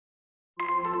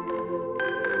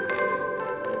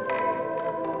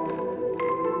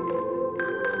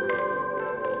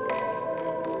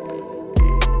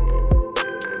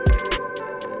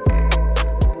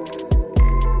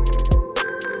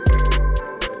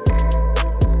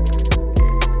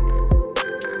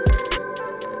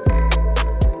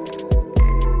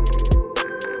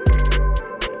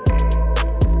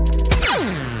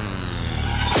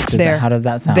How does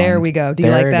that sound? There we go. Do you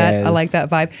There like it that? is. I like that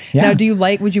vibe. Yeah.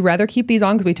 Now, would you rather keep these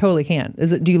on? Because we totally can.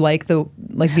 Do you like being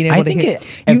able to think hear?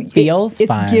 it feels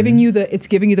fun. It's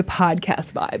giving you the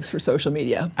podcast vibes for social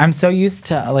media. I'm so used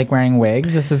to like wearing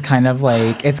wigs. This is kind of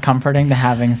like, it's comforting to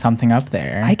having something up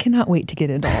there. I cannot wait to get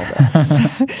into all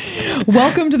this.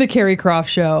 Welcome to the Carrie Croft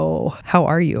Show. How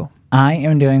are you? I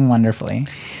am doing wonderfully.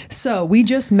 So we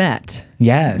just met.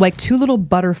 Yes. Like two little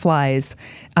butterflies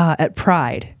at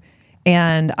Pride.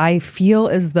 And I feel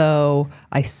as though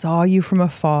I saw you from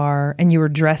afar and you were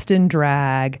dressed in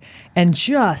drag and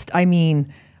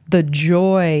the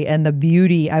joy and the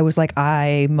beauty. I was like,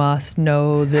 I must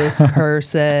know this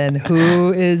person.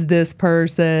 Who is this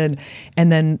person?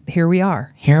 And then here we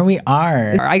are.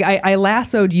 I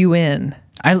lassoed you in.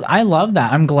 I love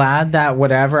that. I'm glad that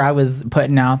whatever I was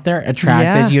putting out there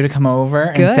attracted you to come over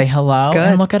and say hello.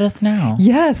 And look at us now.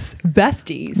 Yes.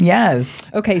 Besties. Yes.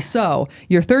 Okay, so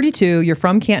you're 32. You're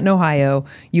from Canton, Ohio.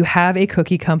 You have a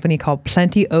cookie company called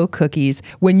Plenty O Cookies.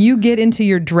 When you get into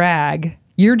your drag,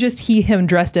 you're just he, him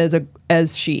dressed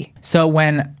as she. So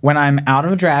when I'm out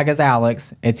of drag as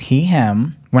Alex, it's he,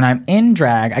 him. When I'm in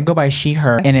drag, I go by she,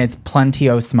 her, and it's Plenty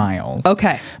O Smiles.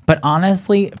 Okay. But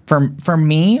honestly, for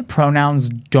me, pronouns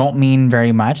don't mean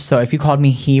very much. So if you called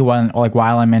me he while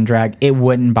I'm in drag, it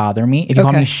wouldn't bother me. If you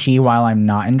call me she while I'm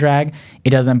not in drag,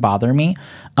 it doesn't bother me.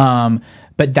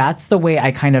 But that's the way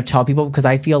I kind of tell people, because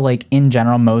I feel like in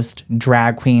general, most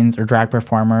drag queens or drag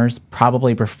performers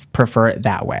probably prefer it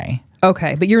that way.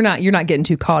 Okay, but you're not getting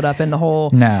too caught up in the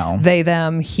whole they,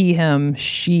 them, he, him,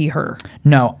 she, her.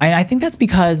 No, and I think that's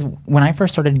because when I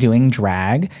first started doing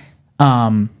drag,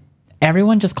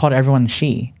 everyone just called everyone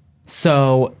she.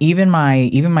 So even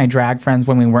my drag friends,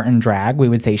 when we weren't in drag, we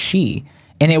would say she.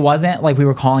 And it wasn't like we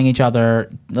were calling each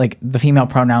other like the female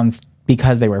pronouns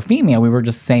because they were female. We were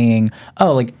just saying,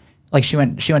 oh, like she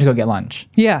went to go get lunch.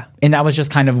 Yeah. And that was just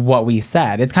kind of what we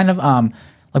said. It's kind of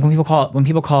like when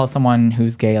people call someone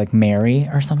who's gay like Mary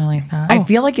or something like that. I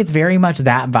feel like it's very much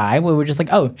that vibe where we're just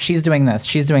like, oh, she's doing this,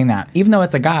 she's doing that. Even though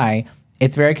it's a guy,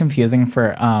 it's very confusing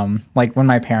for like when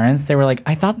my parents, they were like,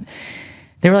 I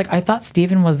thought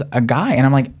Steven was a guy. And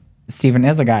I'm like, Steven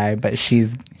is a guy, but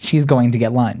she's going to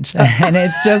get lunch. And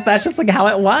that's just like how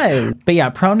it was. But yeah,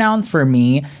 pronouns for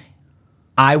me,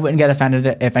 I wouldn't get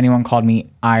offended if anyone called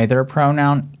me either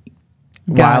pronoun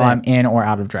while I'm in or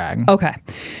out of drag. Okay.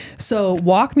 So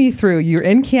walk me through, you're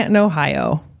in Canton,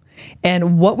 Ohio,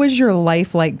 and what was your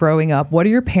life like growing up? What are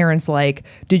your parents like?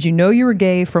 Did you know you were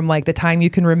gay from like the time you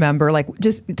can remember? Like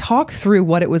just talk through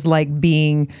what it was like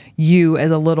being you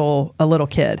as a little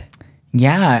kid.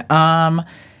 Yeah.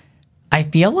 I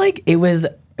feel like it was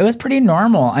pretty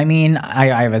normal. I mean,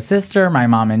 I have a sister, my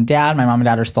mom and dad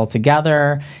are still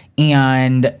together,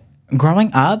 and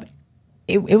growing up,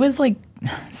 it was like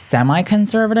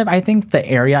semi-conservative. I think the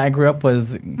area I grew up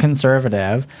was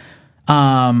conservative.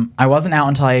 I wasn't out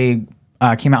until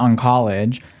I came out in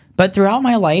college. But throughout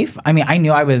my life, I mean, I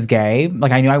knew I was gay.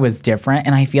 Like, I knew I was different.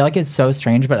 And I feel like it's so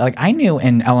strange. But, like, I knew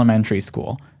in elementary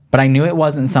school. But I knew it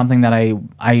wasn't something that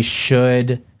I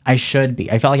should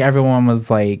be. I felt like everyone was,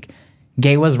 like,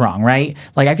 gay was wrong, right?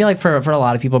 Like, I feel like for a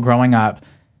lot of people growing up,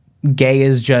 gay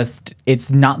is just, it's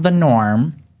not the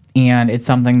norm. And it's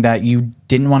something that you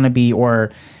didn't want to be,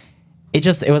 or it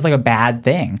was like a bad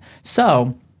thing.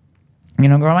 So, you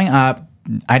know, growing up,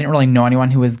 I didn't really know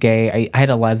anyone who was gay. I had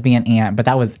a lesbian aunt, but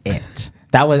that was it.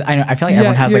 I feel like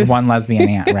everyone has like one lesbian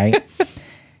aunt, right?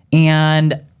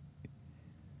 And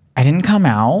I didn't come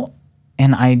out,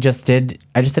 and I just did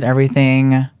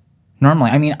everything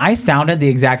normally. I mean, I sounded the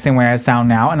exact same way I sound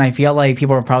now, and I feel like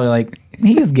people were probably like,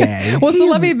 he's gay. Well, so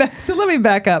let me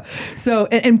back up. So,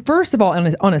 and first of all,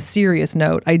 on a serious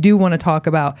note, I do want to talk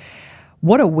about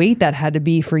what a weight that had to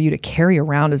be for you to carry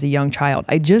around as a young child.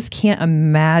 I just can't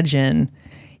imagine,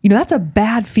 that's a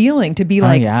bad feeling to be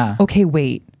like, okay,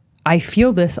 wait, I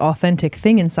feel this authentic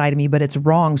thing inside of me, but it's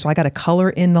wrong. So I got to color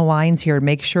in the lines here and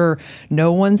make sure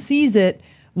no one sees it.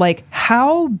 Like,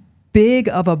 how big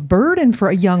of a burden for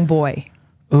a young boy?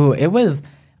 Ooh, it was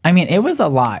a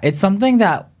lot. It's something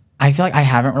that I feel like I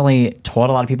haven't really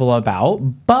told a lot of people about,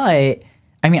 but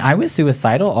I mean, I was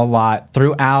suicidal a lot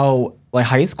throughout like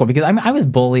high school because I was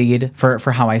bullied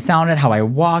for how I sounded, how I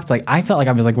walked. Like, I felt like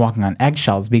I was like walking on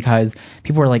eggshells because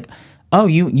people were like, "Oh,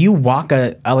 you walk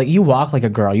like a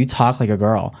girl, you talk like a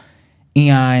girl,"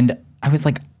 and I was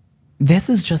like, "This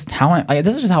is just how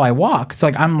I walk." So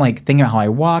like I'm like thinking about how I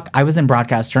walk. I was in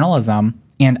broadcast journalism,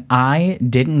 and I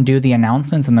didn't do the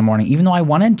announcements in the morning, even though I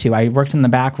wanted to. I worked in the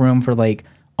back room for like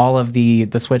all of the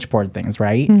switchboard things,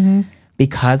 right? Mm-hmm.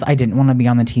 Because I didn't want to be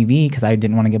on the TV because I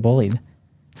didn't want to get bullied.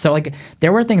 So like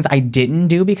there were things I didn't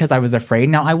do because I was afraid.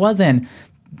 Now I was in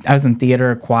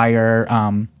theater, choir,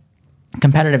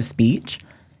 competitive speech,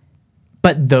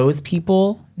 but those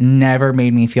people never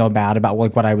made me feel bad about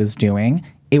like what I was doing.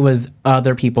 It was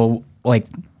other people like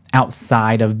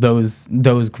outside of those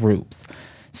groups.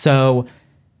 So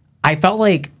I felt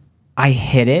like I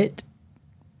hid it,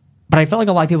 but I felt like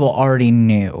a lot of people already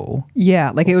knew.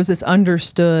 Yeah, like it was this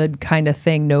understood kind of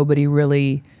thing nobody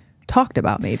really talked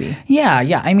about maybe.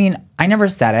 Yeah. I mean, I never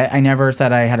said it. I never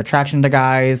said I had attraction to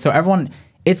guys. So everyone,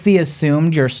 it's the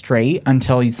assumed you're straight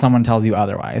until someone tells you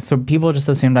otherwise. So people just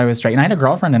assumed I was straight. And I had a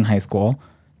girlfriend in high school,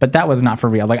 but that was not for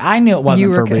real. Like I knew it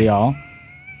wasn't for real.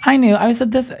 I knew. I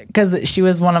said this because she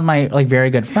was one of my like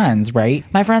very good friends, right?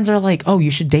 My friends are like, oh,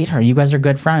 you should date her. You guys are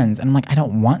good friends. And I'm like, I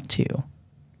don't want to.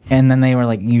 And then they were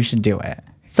like, you should do it.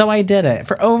 So I did it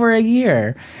for over a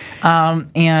year.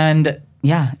 And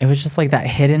yeah, it was just like that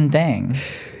hidden thing.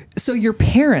 So your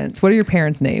parents, what are your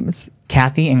parents' names?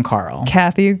 Kathy and Carl.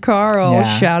 Kathy and Carl.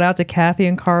 Yeah. Shout out to Kathy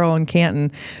and Carl in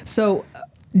Canton. So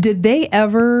did they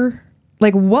ever,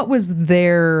 like, what was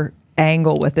their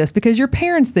angle with this? Because your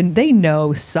parents, then they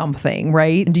know something,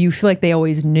 right? Do you feel like they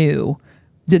always knew?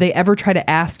 Did they ever try to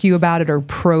ask you about it or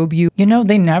probe you? You know,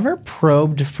 they never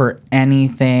probed for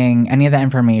anything, any of that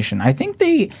information. I think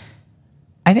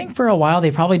for a while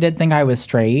they probably did think I was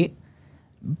straight.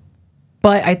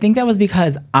 But I think that was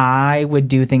because I would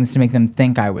do things to make them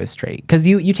think I was straight. Because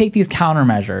you take these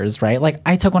countermeasures, right? Like,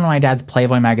 I took one of my dad's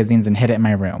Playboy magazines and hid it in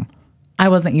my room. I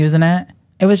wasn't using it.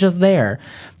 It was just there.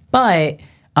 But,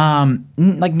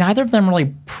 like, neither of them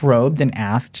really probed and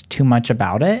asked too much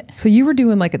about it. So you were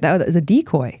doing, like, that as a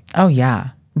decoy? Oh, yeah.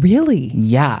 Really?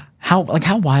 Yeah.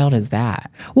 How wild is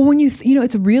that? Well, when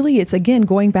it's again,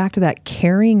 going back to that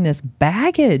carrying this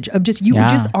baggage of just, you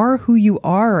just are who you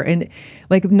are, and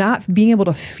like not being able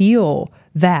to feel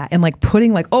that and like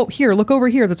putting like, oh, here, look over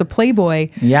here, there's a Playboy.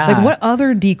 Yeah. Like what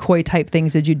other decoy type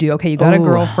things did you do? Okay, you got a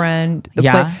girlfriend.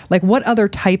 Like what other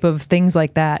type of things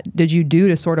like that did you do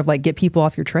to sort of like get people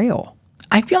off your trail?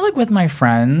 I feel like with my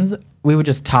friends, we would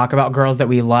just talk about girls that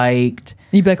we liked.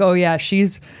 You'd be like, oh yeah,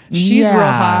 she's real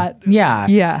hot. Yeah.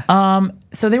 Yeah.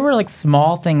 So they were like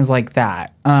small things like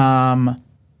that. I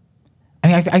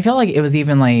mean, I feel like it was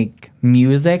even like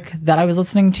music that I was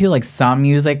listening to, like some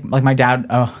music, like my dad.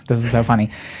 Oh, this is so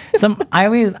funny. I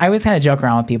always kind of joke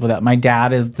around with people that my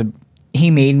dad he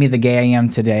made me the gay I am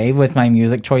today with my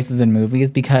music choices in movies,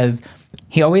 because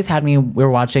he always had we were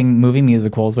watching movie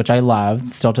musicals, which I loved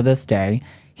still to this day.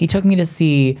 He took me to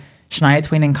see Shania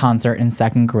Twain in concert in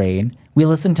 2nd grade. We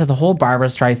listened to the whole Barbra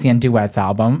Streisand duets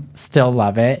album. Still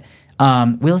love it.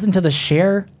 We listened to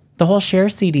the whole Cher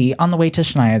CD on the way to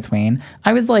Shania Twain.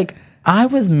 I was like, I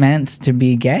was meant to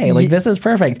be gay. Like, this is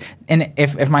perfect. And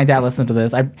if my dad listened to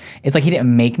this, it's like he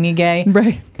didn't make me gay,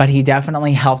 right? But he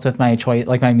definitely helped with my choice,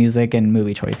 like my music and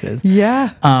movie choices.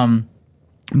 Yeah.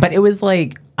 But it was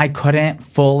like I couldn't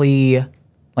fully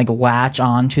like latch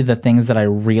on to the things that I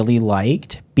really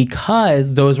liked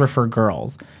because those were for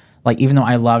girls. Like, even though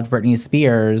I loved Britney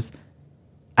Spears,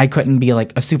 I couldn't be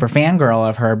like a super fangirl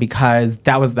of her because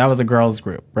that was a girls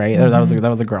group, right? Mm-hmm. That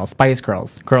was a girl, Spice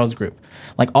Girls group.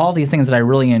 Like all these things that I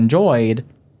really enjoyed,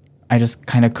 I just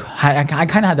kind of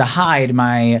had to hide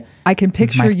my. I can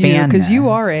picture you because you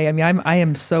are I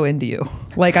am so into you.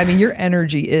 Like, I mean, your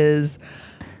energy is.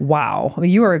 Wow. I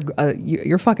mean,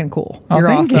 you're fucking cool. Oh, you're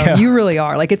awesome. You. You really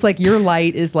are. Like, it's like your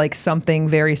light is like something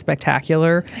very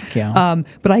spectacular. Thank you.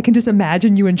 But I can just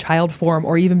imagine you in child form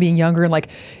or even being younger and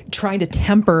like trying to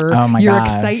temper your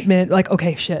excitement. Like,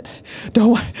 okay, shit.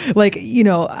 Don't like,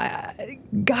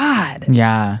 God.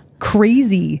 Yeah.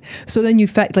 Crazy. So then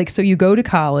so you go to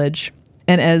college.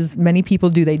 And as many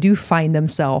people do, they do find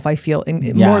themselves, I feel,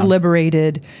 more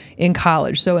liberated in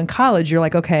college. So in college, you're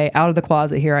like, okay, out of the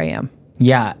closet, here I am.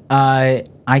 Yeah, I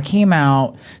came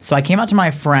out to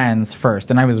my friends first,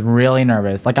 and I was really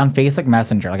nervous, like on Facebook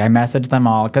Messenger. Like I messaged them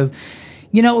all because,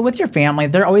 with your family,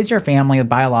 they're always your family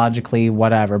biologically,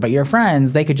 whatever. But your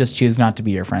friends, they could just choose not to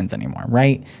be your friends anymore,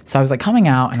 right? So I was like coming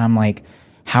out, and I'm like,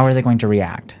 how are they going to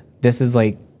react? This is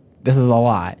a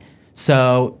lot.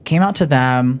 So came out to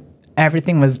them.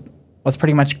 Everything was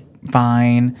pretty much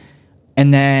fine,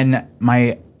 and then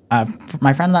my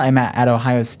friend that I met at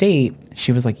Ohio State,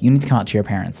 she was like, you need to come out to your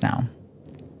parents now.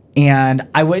 And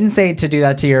I wouldn't say to do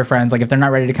that to your friends. Like, if they're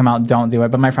not ready to come out, don't do it.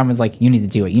 But my friend was like, you need to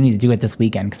do it. You need to do it this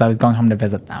weekend, because I was going home to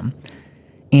visit them.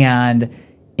 And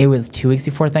it was 2 weeks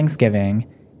before Thanksgiving.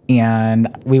 And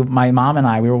my mom and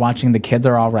I were watching The Kids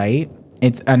Are All Right.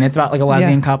 It's about like a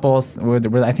lesbian couple.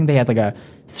 I think they had like a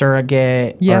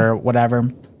surrogate or whatever.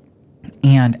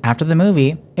 And after the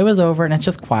movie, it was over and it's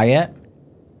just quiet.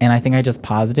 And I think I just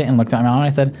paused it and looked at my mom and I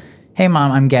said, "Hey,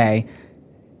 Mom, I'm gay."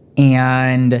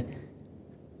 And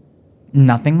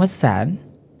nothing was said.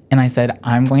 And I said,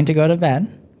 "I'm going to go to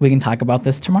bed. We can talk about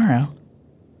this tomorrow."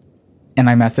 And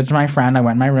I messaged my friend. I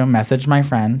went in my room, messaged my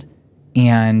friend,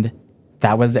 and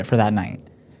that was it for that night.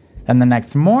 Then the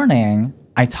next morning,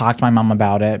 I talked to my mom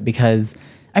about it because,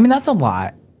 I mean, that's a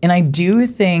lot. And I do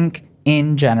think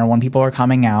in general, when people are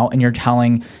coming out and you're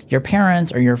telling your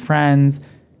parents or your friends,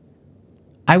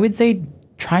 I would say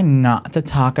try not to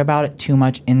talk about it too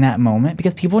much in that moment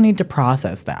because people need to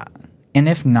process that. And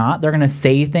if not, they're going to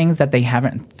say things that they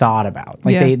haven't thought about.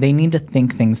 Like they need to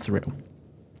think things through.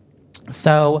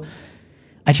 So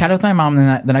I chatted with my mom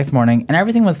the next morning and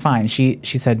everything was fine. She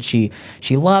said she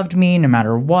loved me no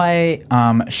matter what.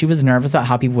 She was nervous about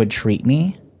how people would treat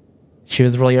me. She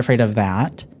was really afraid of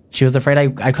that. She was afraid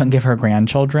I couldn't give her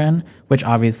grandchildren, which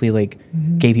obviously like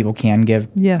gay people can give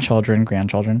children,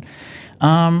 grandchildren.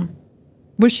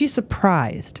 Was she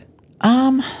surprised?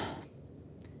 I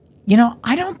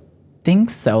don't think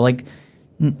so. Like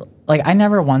I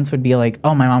never once would be like,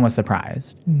 "Oh, my mom was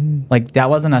surprised." Like that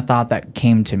wasn't a thought that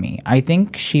came to me. I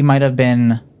think she might have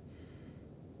been,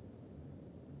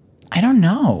 I don't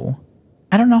know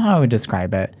how I would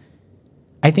describe it.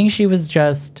 I think she was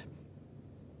just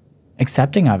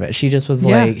accepting of it. She just was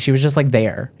like, she was just like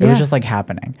there. It was just like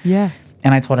happening. Yeah.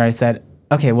 And I told her, I said,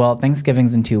 "Okay, well,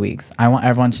 Thanksgiving's in 2 weeks. I want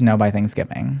everyone to know by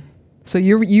Thanksgiving." So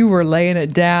you were laying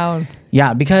it down.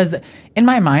 Yeah, because in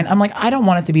my mind, I'm like, I don't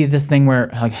want it to be this thing where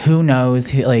like who knows,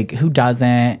 who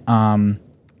doesn't.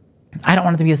 I don't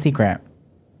want it to be a secret.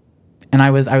 And I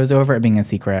was over it being a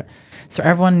secret. So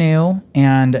everyone knew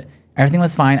and everything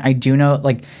was fine. I do know,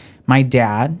 like, my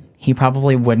dad, he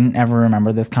probably wouldn't ever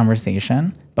remember this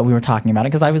conversation, but we were talking about it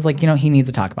because I was like, he needs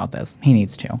to talk about this. He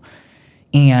needs to.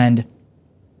 And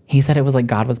he said it was like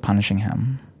God was punishing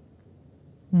him.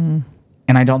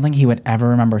 And I don't think he would ever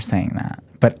remember saying that.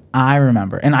 But I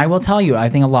remember. And I will tell you, I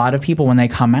think a lot of people, when they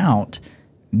come out,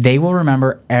 they will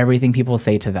remember everything people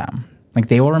say to them. Like,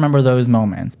 they will remember those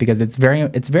moments because it's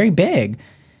very big.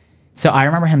 So I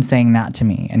remember him saying that to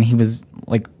me. And he was,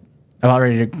 like, about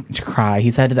ready to cry. He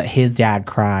said that his dad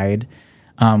cried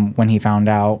when he found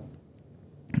out.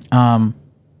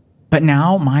 But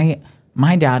now my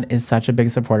dad is such a big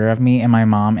supporter of me. And my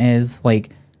mom is.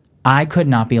 Like, I could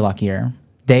not be luckier.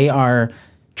 They are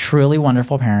truly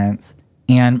wonderful parents.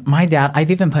 And my dad,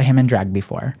 I've even put him in drag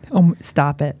before. Oh,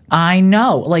 stop it. I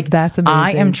know. Like, that's amazing.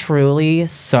 I am truly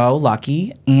so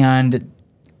lucky. And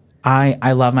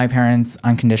I love my parents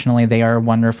unconditionally. They are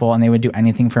wonderful and they would do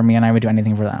anything for me and I would do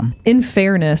anything for them. In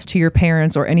fairness to your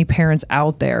parents or any parents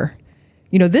out there,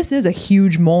 this is a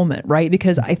huge moment, right?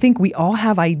 Because I think we all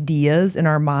have ideas in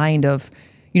our mind of,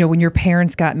 when your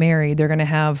parents got married, they're going to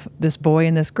have this boy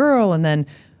and this girl, and then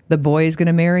the boy is going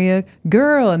to marry a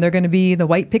girl and they're going to be the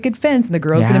white picket fence and the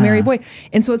girl's going to marry a boy.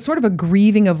 And so it's sort of a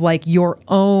grieving of like your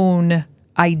own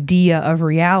idea of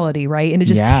reality, right? And it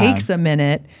just takes a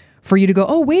minute for you to go,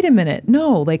 "Oh, wait a minute.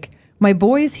 No, like my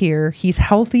boy's here. He's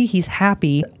healthy. He's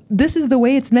happy. This is the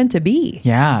way it's meant to be."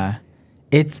 Yeah.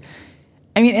 It's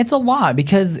a lot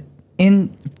because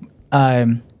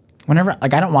whenever,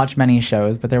 like, I don't watch many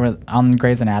shows, but there was on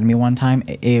Grey's Anatomy one time,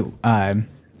 it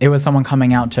was someone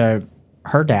coming out to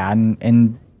her dad,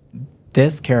 and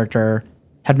this character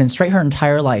had been straight her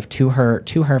entire life to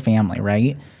her family,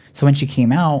 right? So when she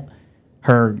came out,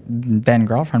 her then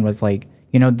girlfriend was like,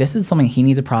 this is something he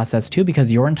needs to process too, because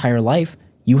your entire life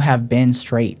you have been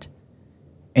straight,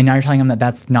 and now you're telling him that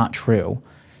that's not true.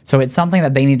 So it's something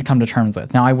that they need to come to terms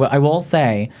with. Now, I will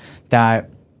say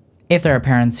that if there are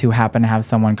parents who happen to have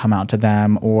someone come out to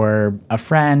them, or a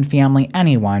friend, family,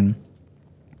 anyone,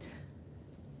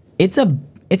 it's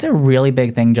a really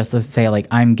big thing just to say, like,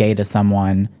 I'm gay to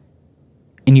someone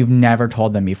and you've never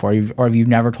told them before, or you've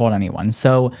never told anyone.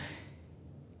 So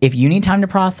if you need time to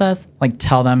process, like,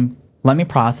 tell them, let me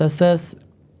process this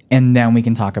and then we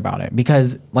can talk about it.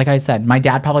 Because like I said, my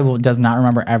dad probably does not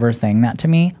remember ever saying that to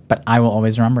me, but I will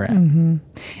always remember it. Mm-hmm.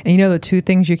 And the two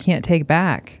things you can't take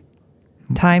back: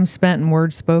 time spent and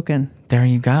words spoken. There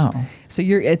you go. So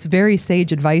it's very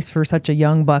sage advice for such a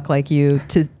young buck like you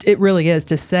it really is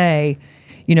to say,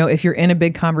 if you're in a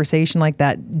big conversation like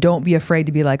that, don't be afraid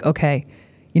to be like, "Okay,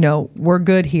 we're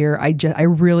good here.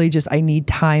 I need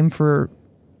time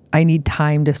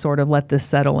to sort of let this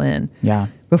settle in." Yeah.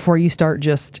 Before you start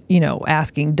just,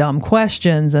 asking dumb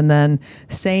questions and then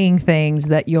saying things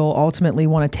that you'll ultimately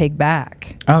want to take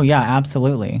back. Oh yeah,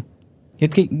 absolutely. You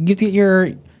have to get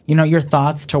your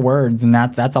thoughts to words, and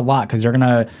that's a lot, because you're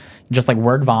gonna just like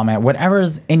word vomit,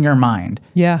 whatever's in your mind.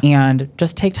 Yeah. And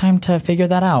just take time to figure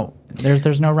that out.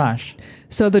 There's no rush.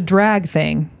 So the drag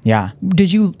thing. Yeah.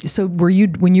 Were you,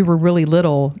 when you were really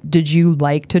little, did you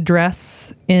like to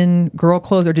dress in girl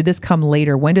clothes, or did this come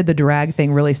later? When did the drag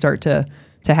thing really start to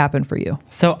happen for you?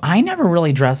 So I never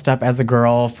really dressed up as a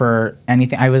girl for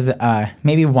anything. I was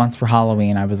maybe once for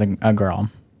Halloween, I was a girl.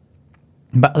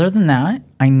 But other than that,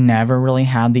 I never really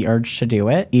had the urge to do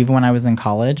it, even when I was in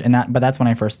college. But that's when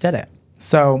I first did it.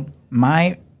 So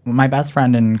my best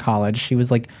friend in college, she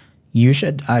was like, you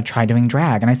should try doing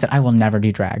drag. And I said, I will never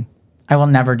do drag. I will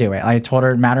never do it. I told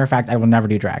her, matter of fact, I will never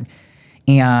do drag.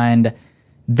 And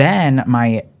then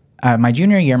my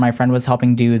junior year, my friend was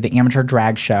helping do the amateur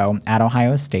drag show at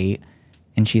Ohio State.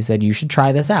 And she said, you should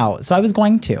try this out. So I was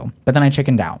going to, but then I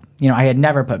chickened out. I had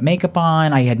never put makeup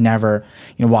on. I had never,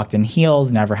 walked in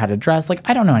heels, never had a dress. Like,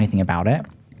 I don't know anything about it.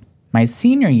 My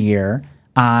senior year,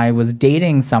 I was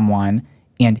dating someone,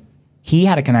 and he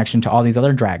had a connection to all these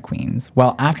other drag queens.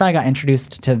 Well, after I got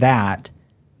introduced to that,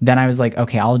 then I was like,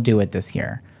 okay, I'll do it this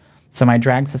year. So my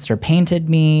drag sister painted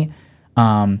me.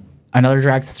 Another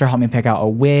drag sister helped me pick out a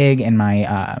wig and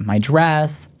my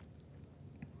dress.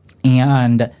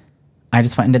 And I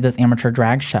just went and did this amateur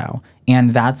drag show.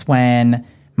 And that's when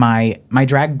my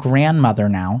drag grandmother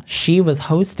now, she was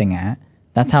hosting it.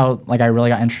 That's how I really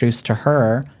got introduced to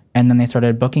her. And then they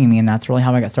started booking me, and that's really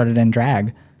how I got started in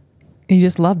drag. You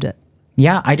just loved it.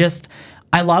 Yeah,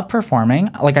 I love performing.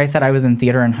 Like I said, I was in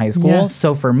theater in high school. Yeah.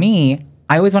 So for me,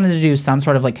 I always wanted to do some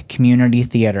sort of community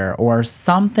theater or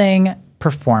something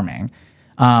performing.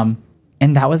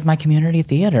 And that was my community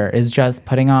theater, is just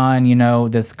putting on,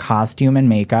 this costume and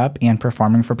makeup and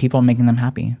performing for people and making them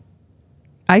happy.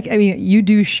 I mean, you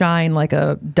do shine like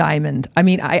a diamond. I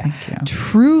mean,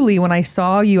 truly, when I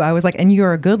saw you, I was like, and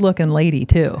you're a good looking lady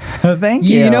too. Thank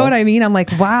you. You know what I mean? I'm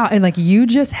like, wow. And you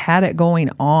just had it going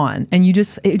on, and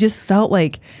it just felt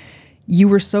like you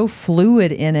were so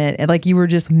fluid in it. And you were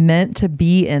just meant to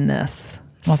be in this.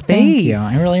 Well, space. Thank you.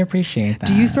 I really appreciate that.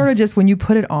 Do you sort of just, when you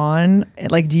put it on,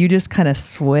 do you just kind of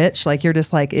switch? You're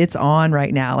just it's on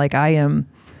right now.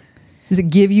 Does it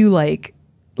give you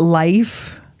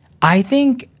life? I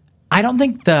don't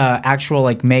think the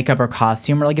actual makeup or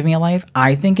costume really give me a life.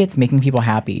 I think it's making people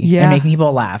happy and making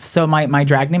people laugh. So my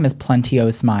drag name is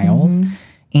Plentio Smiles. Mm-hmm.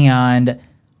 And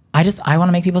I want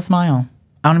to make people smile.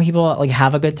 I want to make people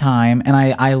have a good time. And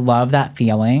I love that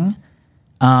feeling.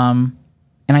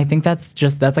 And I think that's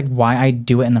why I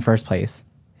do it in the first place.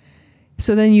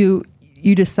 So then you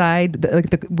decide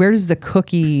where does the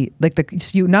cookie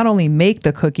you not only make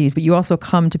the cookies, but you also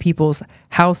come to people's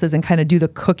houses and kind of do the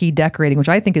cookie decorating, which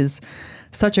I think is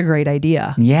such a great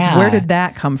idea. Yeah. Where did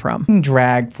that come from? I've been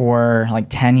drag for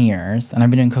 10 years, and I've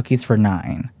been doing cookies for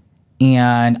 9.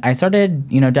 And I started,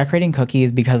 decorating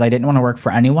cookies because I didn't want to work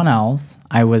for anyone else.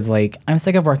 I was I'm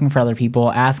sick of working for other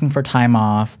people, asking for time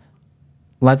off.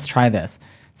 Let's try this.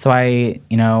 So I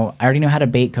already knew how to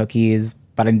bake cookies,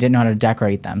 but I didn't know how to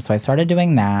decorate them. So I started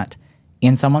doing that,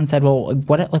 and someone said, well,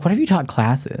 what if you taught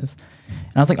classes?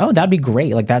 And I was like, oh, that'd be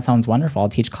great. That sounds wonderful. I'll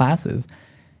teach classes.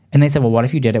 And they said, well, what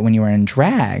if you did it when you were in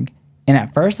drag? And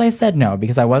at first I said no,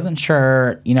 because I wasn't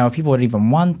sure, if people would even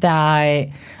want that.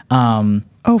 Oh,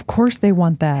 of course they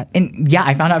want that. And yeah,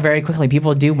 I found out very quickly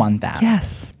people do want that.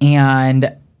 Yes.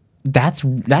 And that's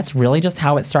really just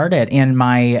how it started. And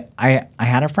I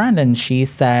had a friend, and she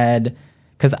said,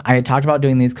 because I had talked about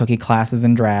doing these cookie classes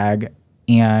in drag,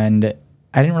 and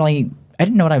I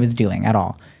didn't know what I was doing at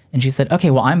all. And she said, okay,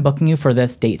 well, I'm booking you for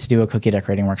this date to do a cookie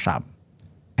decorating workshop.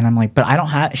 And I'm like, but I don't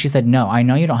have, she said, no, I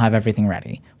know you don't have everything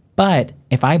ready, but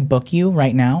if I book you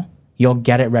right now, you'll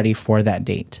get it ready for that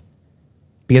date.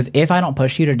 Because if I don't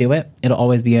push you to do it, it'll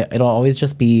always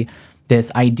just be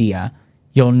this idea.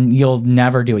 You'll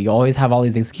never do it. You'll always have all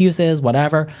these excuses,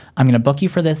 whatever. I'm going to book you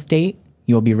for this date.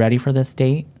 You'll be ready for this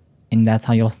date. And that's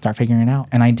how you'll start figuring it out.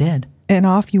 And I did. And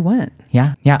off you went.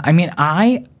 Yeah. Yeah. I mean,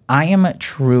 I am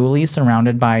truly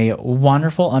surrounded by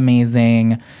wonderful,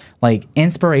 amazing,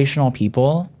 inspirational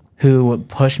people who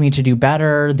push me to do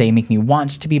better. They make me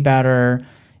want to be better.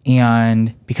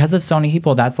 And because of so many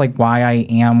people, that's why I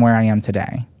am where I am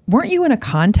today. Weren't you in a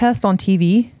contest on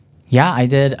TV? Yeah, I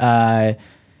did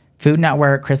Food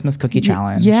Network Christmas Cookie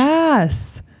Challenge.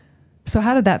 Yes. So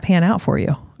how did that pan out for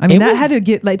you? I mean, that had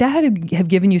to have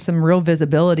given you some real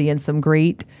visibility and some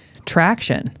great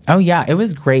traction. Oh yeah, it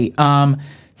was great.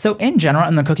 So in general,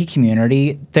 in the cookie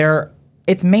community,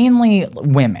 it's mainly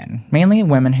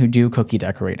women who do cookie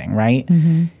decorating, right?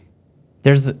 Mm-hmm.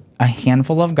 There's a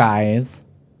handful of guys,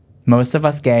 most of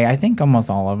us gay, I think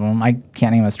almost all of them. I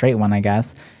can't name a straight one, I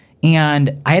guess.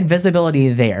 And I had visibility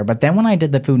there. But then when I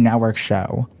did the Food Network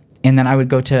show, And then I would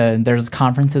go to, there's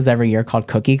conferences every year called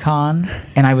Cookie Con,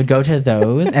 and I would go to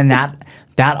those, and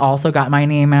that also got my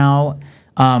name out.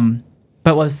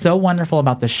 But what was so wonderful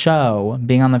about the show,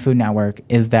 being on the Food Network,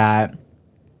 is that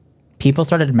people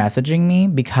started messaging me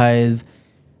because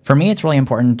for me, it's really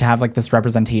important to have like this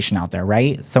representation out there,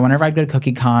 right? So whenever I'd go to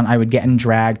Cookie Con, I would get in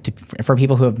drag for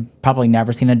people who have probably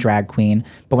never seen a drag queen.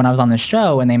 But when I was on the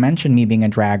show and they mentioned me being a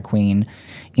drag queen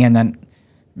and then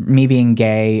me being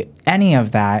gay, any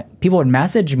of that, people would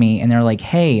message me and they're like,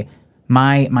 hey,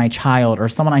 my child or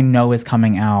someone I know is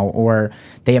coming out, or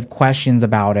they have questions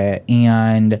about it.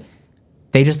 And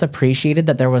they just appreciated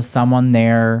that there was someone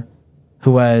there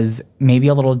who was maybe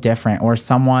a little different, or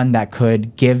someone that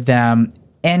could give them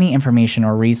any information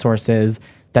or resources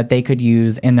that they could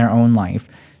use in their own life.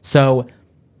 So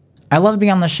I loved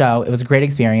being on the show. It was a great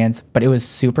experience, but it was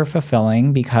super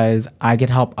fulfilling because I could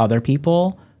help other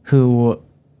people who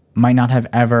might not have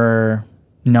ever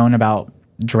known about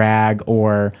drag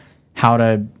or how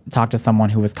to talk to someone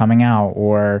who was coming out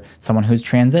or someone who's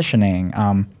transitioning.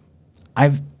 I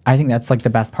think that's like the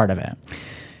best part of it.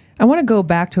 I want to go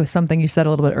back to something you said a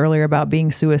little bit earlier about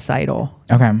being suicidal.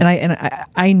 Okay. And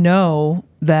I know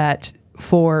that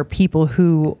for people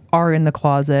who are in the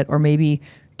closet or maybe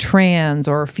trans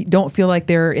or don't feel like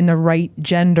they're in the right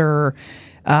gender,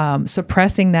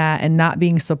 suppressing that and not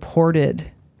being supported,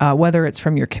 whether it's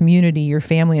from your community, your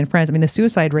family and friends. I mean, the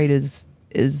suicide rate is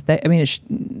that, I mean,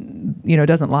 it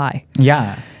doesn't lie.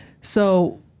 Yeah.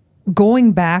 So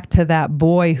going back to that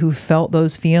boy who felt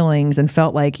those feelings and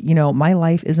felt like, my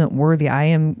life isn't worthy, I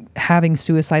am having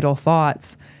suicidal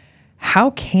thoughts.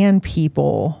 How can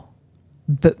people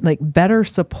better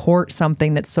support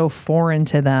something that's so foreign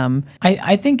to them?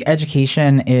 I think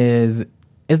education is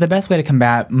the best way to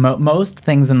combat most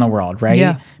things in the world, right?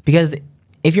 Yeah. Because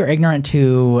if you're ignorant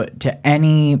to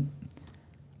anything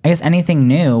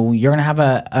new, you're going to have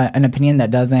an opinion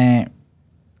that doesn't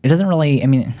really, I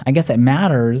mean, I guess it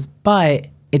matters, but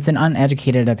it's an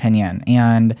uneducated opinion.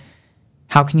 And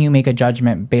how can you make a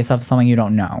judgment based off something you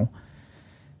don't know?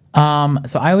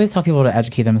 So I always tell people to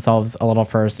educate themselves a little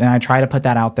first, and I try to put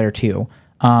that out there too.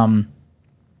 I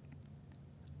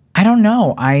don't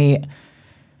know.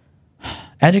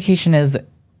 Education is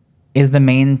the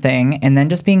main thing, and then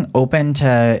just being open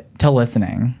to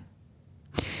listening.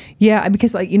 Yeah,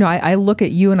 because I look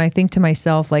at you and I think to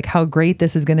myself, like, how great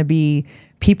this is going to be,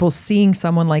 people seeing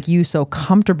someone like you so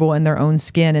comfortable in their own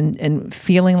skin and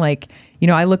feeling like,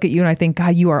 I look at you and I think,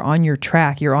 God, you are on your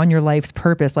track. You're on your life's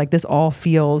purpose. Like, this all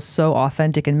feels so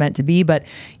authentic and meant to be, but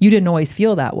you didn't always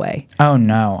feel that way. Oh,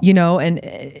 no. And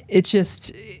it's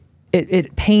just,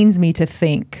 it pains me to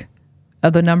think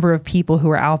of the number of people who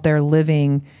are out there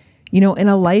living, in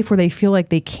a life where they feel like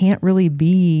they can't really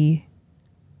be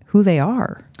who they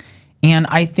are. And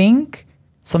I think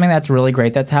something that's really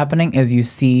great that's happening is you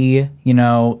see,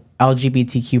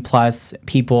 LGBTQ plus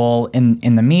people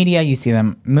in the media, you see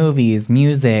them movies,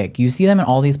 music, you see them in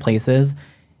all these places,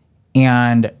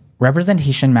 and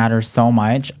representation matters so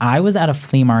much. I was at a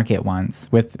flea market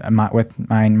once with my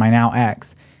now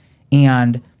ex,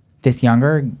 and this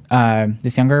younger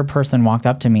person walked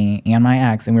up to me and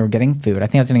my ex, and we were getting food. I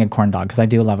think I was getting a corn dog because I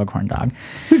do love a corn dog.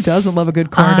 Who doesn't love a good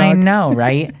corn dog? I know,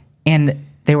 right? And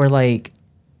they were like,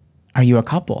 "Are you a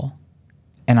couple?"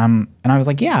 And I was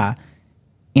like, "Yeah."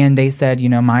 And they said,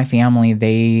 my family,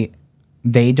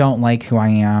 they don't like who I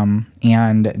am,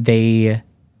 and they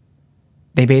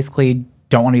basically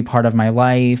don't want to be part of my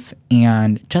life.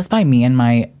 And just by me and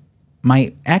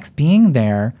my ex being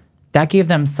there, that gave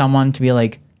them someone to be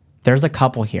like, there's a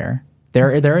couple here.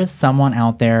 There is someone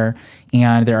out there,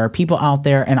 and there are people out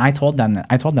there. And I told them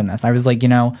this. I was like,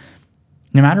 no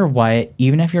matter what,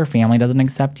 even if your family doesn't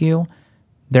accept you,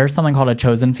 there's something called a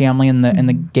chosen family in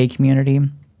the gay community.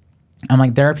 I'm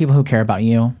like, there are people who care about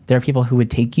you. There are people who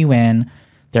would take you in.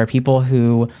 There are people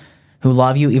who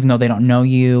love you even though they don't know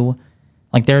you.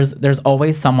 Like, there's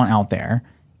always someone out there.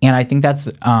 And I think that's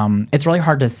it's really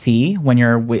hard to see when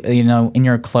you're in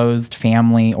your closed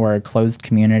family or a closed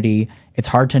community. It's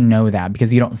hard to know that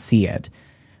because you don't see it.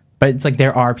 But it's like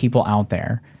there are people out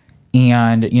there.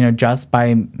 And, just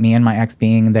by me and my ex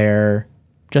being there,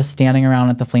 just standing around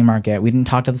at the flea market, we didn't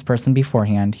talk to this person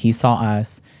beforehand. He saw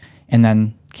us and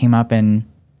then came up and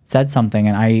said something.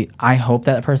 And I hope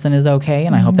that person is okay.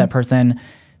 And I hope that person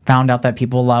found out that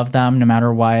people love them no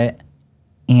matter what.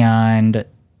 And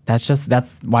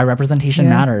that's why representation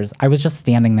matters. I was just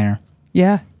standing there.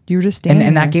 Yeah, you were just standing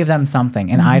and there. that gave them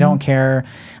something. And I don't care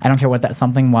what that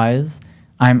something was.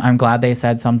 I'm glad they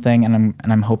said something, and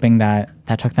I'm hoping that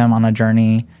took them on a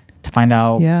journey to find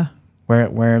out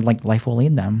where like life will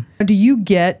lead them. Do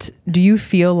you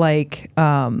feel like,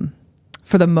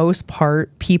 for the most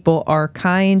part, people are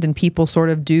kind and people sort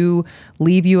of do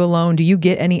leave you alone? Do you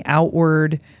get any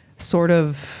outward sort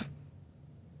of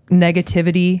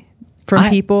negativity from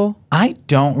people? I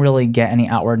don't really get any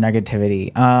outward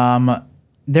negativity.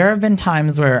 There have been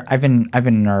times where I've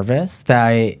been nervous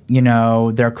that, you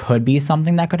know, there could be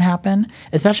something that could happen,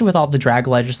 especially with all the drag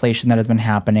legislation that has been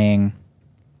happening.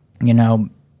 You know,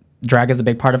 drag is a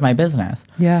big part of my business.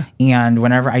 Yeah. And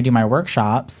whenever I do my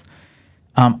workshops,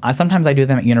 sometimes I do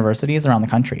them at universities around the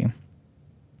country.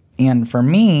 And for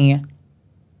me,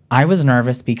 I was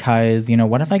nervous because, you know,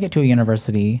 what if I get to a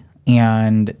university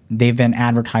and they've been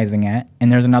advertising it and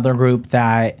there's another group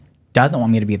that doesn't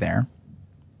want me to be there?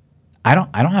 I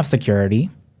don't have security,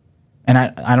 and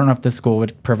I don't know if the school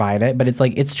would provide it, but it's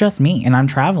like, it's just me and I'm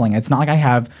traveling. It's not like I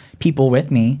have people with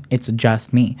me. It's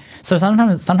just me. So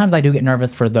sometimes I do get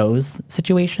nervous for those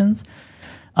situations.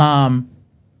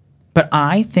 But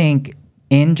I think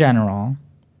in general,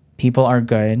 people are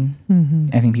good. Mm-hmm.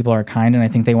 I think people are kind, and I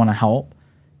think they want to help.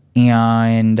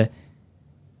 And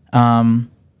I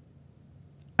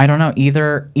don't know,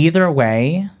 either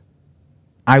way,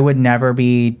 I would never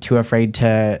be too afraid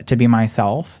to be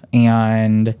myself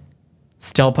and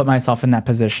still put myself in that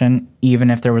position, even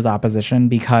if there was opposition,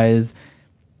 because,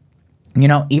 you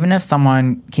know, even if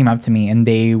someone came up to me and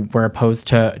they were opposed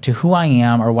to who I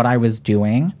am or what I was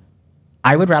doing,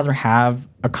 I would rather have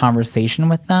a conversation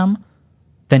with them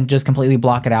than just completely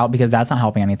block it out, because that's not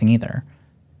helping anything either.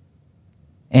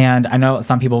 And I know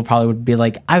some people probably would be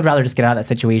like, I would rather just get out of that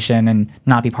situation and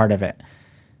not be part of it.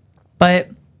 But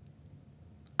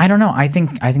I don't know. I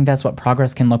think that's what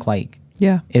progress can look like.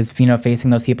 Yeah. Is, you know, facing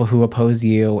those people who oppose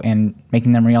you and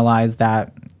making them realize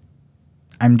that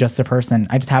I'm just a person.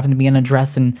 I just happen to be in a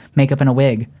dress and makeup and a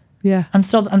wig. Yeah. I'm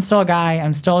still a guy.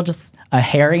 I'm still just a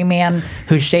hairy man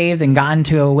who shaved and got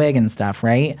into a wig and stuff,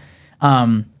 right?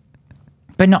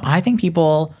 But no, I think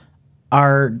people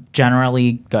are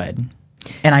generally good.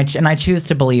 And I choose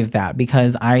to believe that,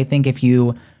 because I think if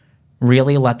you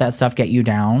really let that stuff get you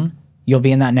down, you'll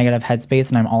be in that negative headspace,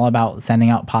 and I'm all about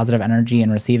sending out positive energy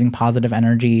and receiving positive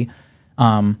energy.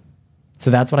 So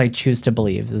that's what I choose to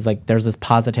believe, is like there's this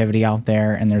positivity out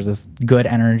there and there's this good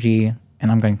energy,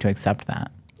 and I'm going to accept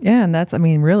that. Yeah, and that's, I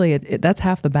mean, really, that's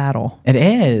half the battle. It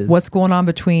is. What's going on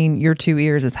between your two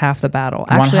ears is half the battle.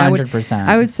 Actually,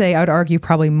 100%. I would argue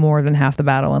probably more than half the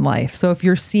battle in life. So if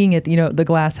you're seeing it, you know, the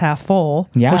glass half full,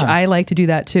 yeah, which I like to do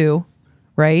that too,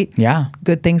 right? Yeah.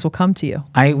 Good things will come to you.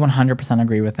 I 100%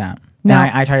 agree with that. Now,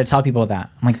 and I try to tell people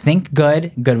that. I'm like, think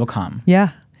good, good will come. Yeah.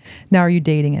 Now, are you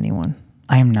dating anyone?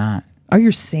 I am not. Are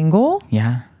you single?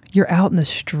 Yeah. You're out in the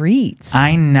streets.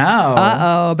 I know.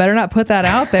 Uh-oh. Better not put that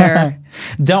out there.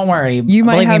 Don't worry. You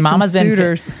might have some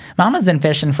suitors. Mama's been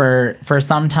fishing for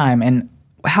some time, and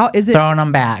how is it throwing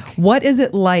them back? What is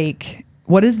it like?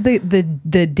 What is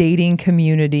the dating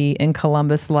community in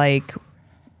Columbus like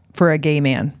for a gay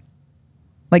man?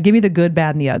 Like, give me the good,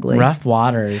 bad, and the ugly. Rough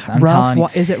waters. I'm telling you.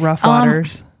 Is it rough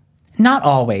waters? Not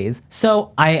always.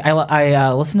 So I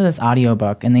listened to this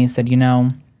audiobook, and they said, you know,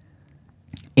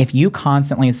 if you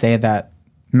constantly say that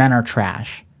men are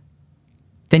trash,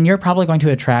 then you're probably going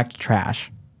to attract trash.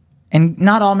 And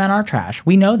not all men are trash.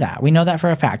 We know that. We know that for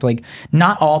a fact. Like,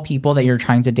 not all people that you're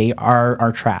trying to date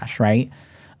are trash, right?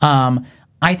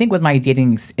 I think with my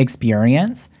dating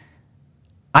experience,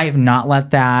 I have not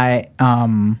let that,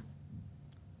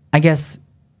 I guess,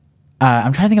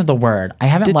 I'm trying to think of the word. I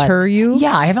haven't deter you?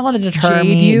 Yeah, I haven't let it deter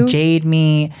me, jade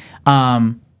me.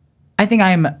 I think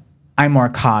I'm more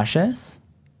cautious.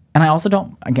 And I also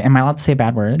don't. Am I allowed to say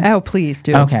bad words? Oh, please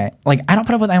do. Okay, like I don't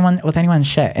put up with anyone's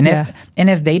shit. And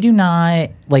if they do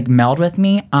not like meld with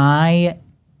me, I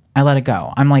let it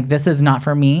go. I'm like, this is not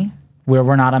for me.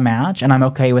 We're not a match, and I'm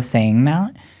okay with saying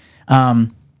that.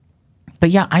 But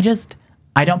yeah, I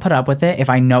don't put up with it. If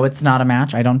I know it's not a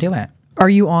match, I don't do it. Are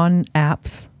you on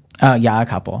apps? Yeah, a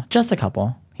couple, just a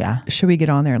couple. Yeah. Should we get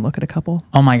on there and look at a couple?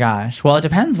 Oh my gosh. Well, it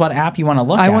depends what app you want to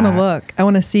look at. I want to look. I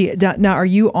want to see. Now, are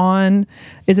you on,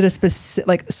 is it a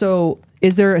specific,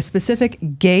 is there a specific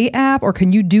gay app, or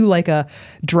can you do like a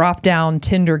drop down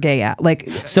Tinder gay app?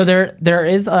 So there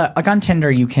is like on Tinder,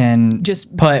 you can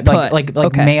just put. like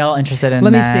okay, male interested in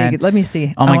Let me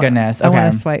see. Oh my goodness. Okay. I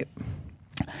want to swipe.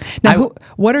 Now,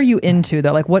 what are you into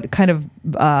though? Like what kind of,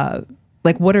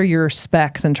 what are your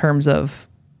specs in terms of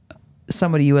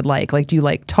somebody you would like? Like, do you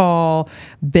like tall,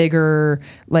 bigger,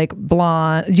 like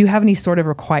blonde? Do you have any sort of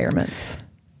requirements?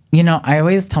 You know, I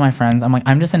always tell my friends, I'm like,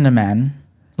 I'm just into men.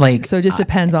 Like, So it just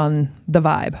depends on the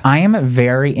vibe. I am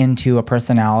very into a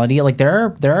personality. Like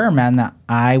there are men that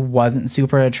I wasn't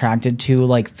super attracted to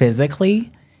like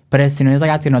physically, but as soon as I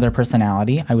got to know their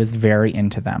personality, I was very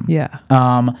into them. Yeah.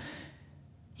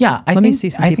 Yeah. Let me see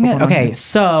some people going on okay. here.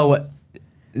 So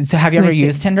have you ever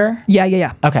used Tinder?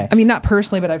 Yeah. Okay. I mean, not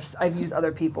personally, but I've used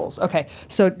other people's. Okay.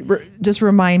 So just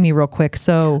remind me real quick.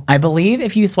 So I believe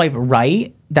if you swipe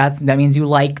right, that means you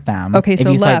like them. okay. If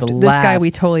So you swipe left, this guy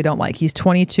we totally don't like. He's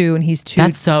 22 and he's too.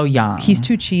 That's so young. He's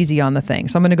too cheesy on the thing.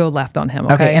 So I'm going to go left on him.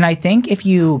 Okay. And I think if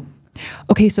you.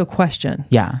 Okay. So question.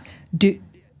 Yeah.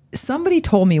 Somebody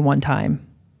told me one time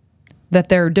that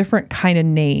there are different kind of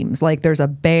names. Like there's a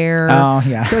bear. Oh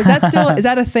yeah. So is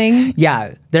that a thing?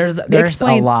 Yeah. There's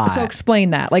a lot. So explain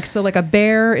that. Like, so like a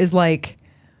bear is like.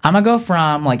 I'm gonna go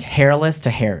from like hairless to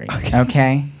hairy.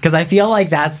 Okay. Because I feel like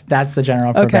that's the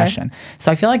general progression. Okay.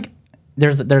 So I feel like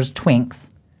there's twinks,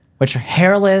 which are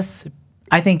hairless.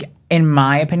 I think in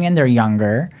my opinion, they're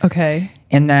younger. Okay.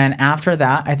 And then after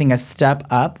that, I think a step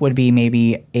up would be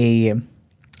maybe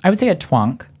I would say a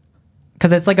twunk.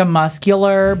 Because it's like a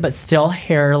muscular but still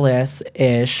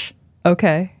hairless-ish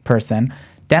person.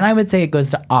 Then I would say it goes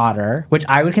to otter, which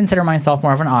I would consider myself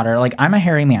more of an otter. Like I'm a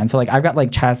hairy man, so like I've got like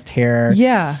chest hair.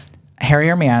 Yeah.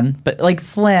 Hairier man, but like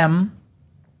slim.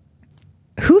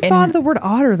 Who thought of the word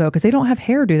otter though? Because they don't have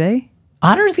hair, do they?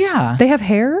 Otters, yeah. They have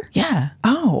hair? Yeah.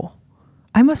 Oh.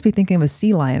 I must be thinking of a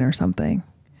sea lion or something.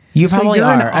 You probably you're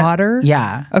are an otter?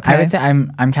 Yeah. Okay. I would say I'm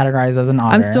categorized as an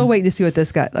otter. I'm still waiting to see what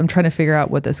this guy. I'm trying to figure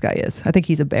out what this guy is. I think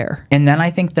he's a bear. And then I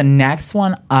think the next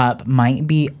one up might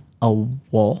be a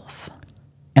wolf.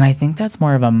 And I think that's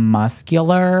more of a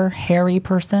muscular, hairy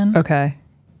person. Okay.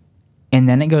 And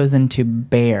then it goes into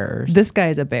bears. This guy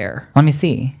is a bear. Let me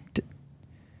see.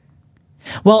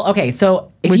 Well, okay,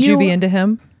 so if would you be into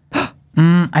him?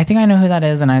 I think I know who that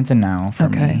is, and it's a no for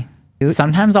me.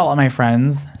 Sometimes I'll let my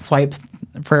friends swipe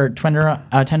for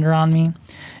Tinder on me,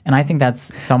 and I think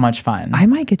that's so much fun. I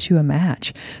might get you a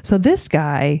match. So this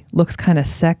guy looks kind of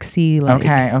sexy. Like,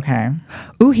 okay.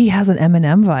 Ooh, he has an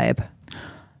Eminem vibe.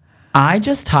 I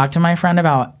just talked to my friend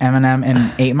about Eminem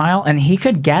in 8 Mile, and he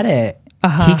could get it.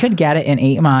 He could get it in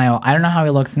 8 Mile. I don't know how he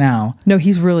looks now. No,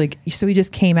 he's really. So he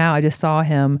just came out. I just saw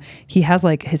him. He has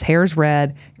like his hair's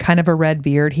red, kind of a red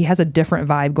beard. He has a different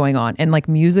vibe going on, and like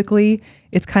musically,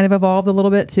 it's kind of evolved a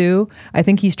little bit too. I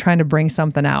think he's trying to bring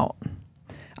something out.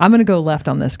 I'm gonna go left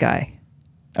on this guy.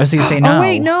 Oh, so you say no? Oh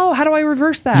wait, no. How do I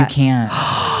reverse that? You can't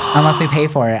unless we pay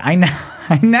for it. I know.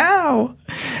 I know.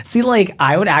 See, like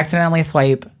I would accidentally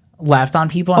swipe left on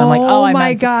people, and I'm like, oh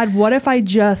my God, what if I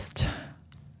just.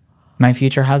 My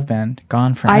future husband,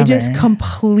 gone forever. I just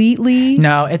completely.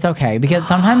 No, it's okay because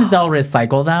sometimes they'll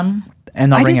recycle them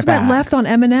and they'll bring it back. I just went left on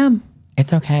Eminem.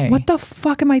 It's okay. What the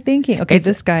fuck am I thinking? Okay,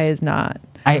 this guy is not.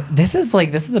 This is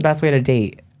the best way to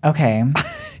date. Okay.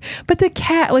 But the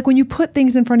cat, like when you put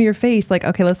things in front of your face, like,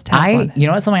 okay, let's tap one. You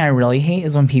know what? Something I really hate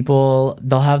is when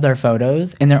they'll have their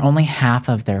photos and they're only half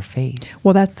of their face.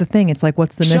 Well, that's the thing. It's like,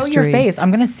 what's the mystery? Show your face.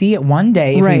 I'm going to see it one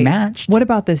day if we match. What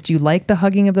about this? Do you like the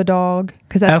hugging of the dog?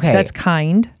 Because that's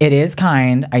kind. It is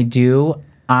kind. I do.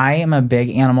 I am a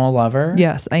big animal lover.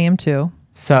 Yes, I am too.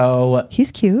 So.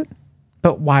 He's cute.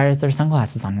 But why are there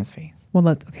sunglasses on his face? Well,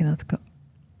 let's go.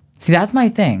 See, that's my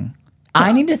thing.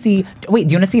 I need to see. Wait,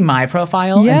 do you want to see my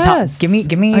profile? Yes. And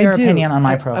give me your opinion on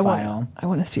my profile. I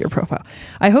want to see your profile.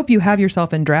 I hope you have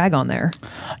yourself in drag on there.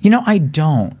 You know, I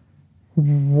don't.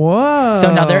 Whoa.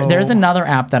 So now there's another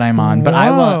app that I'm on, but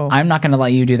I'm not going to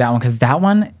let you do that one because that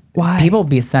one. Why? People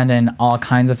be sending all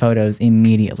kinds of photos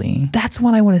immediately. That's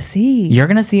what I want to see. You're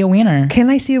going to see a wiener. Can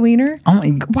I see a wiener? Oh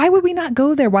why would we not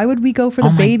go there? Why would we go for the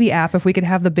baby app if we could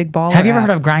have the big baller Have you ever app?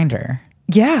 heard of Grindr?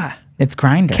 Yeah. It's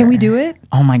Grindr. Can we do it?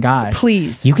 Oh my gosh.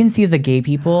 Please. You can see the gay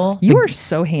people. You are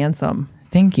so handsome.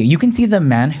 Thank you. You can see the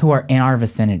men who are in our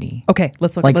vicinity. Okay,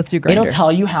 let's look. Let's do Grindr. It'll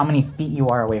tell you how many feet you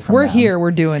are away from We're them. here. We're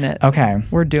doing it. Okay.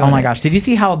 We're doing it. Oh my gosh. Did you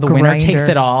see how the winner takes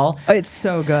it all? It's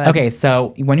so good. Okay,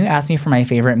 so when you asked me for my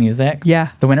favorite music, The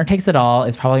Winner Takes It All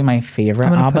is probably my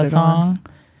favorite ABBA song.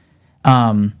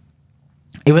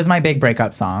 It was my big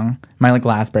breakup song, my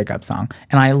last breakup song.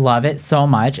 And I love it so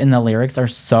much and the lyrics are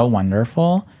so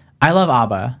wonderful. I love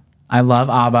ABBA. I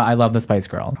love the Spice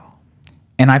Girls.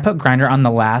 And I put Grindr on the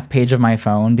last page of my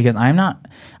phone because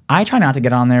I try not to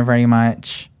get on there very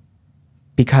much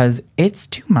because it's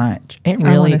too much. It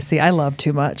really. I want to see. I love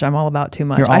too much. I'm all about too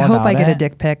much. I hope I get a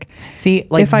dick pic. See,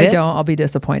 like if I don't, I'll be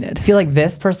disappointed. See, like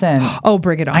this person. Oh,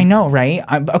 bring it on. I know, right?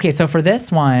 Okay, so for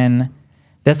this one,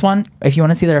 if you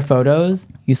want to see their photos,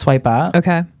 you swipe up.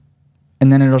 Okay.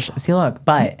 And then it'll see. Look,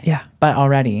 butt. Yeah. Butt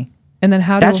already. And then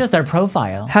that's just their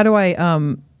profile. How do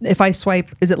I if I swipe,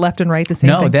 is it left and right the same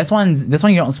No, thing? this one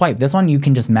you don't swipe. This one you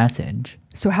can just message.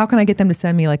 So how can I get them to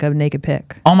send me like a naked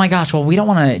pic? Oh my gosh, well we don't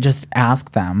want to just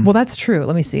ask them. Well, that's true.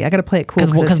 Let me see. I got to play it cool.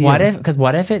 Because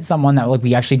what if it's someone that like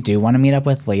we actually do want to meet up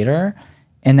with later,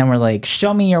 and then we're like,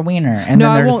 show me your wiener, and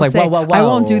then they're just like, whoa. I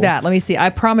won't do that. Let me see.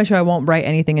 I promise you, I won't write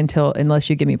anything unless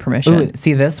you give me permission. Ooh,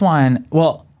 see this one.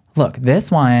 Well, look, this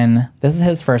one. This is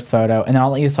his first photo, and then I'll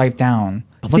let you swipe down.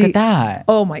 But look at that.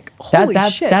 Oh my, holy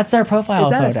shit! That's their profile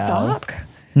photo. Is that a sock?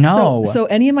 No. So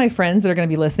any of my friends that are going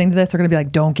to be listening to this are going to be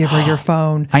like, don't give her your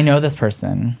phone. I know this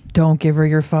person. Don't give her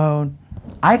your phone.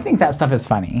 I think that stuff is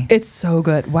funny. It's so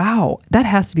good. Wow. That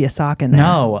has to be a sock in there.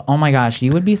 No. Oh my gosh.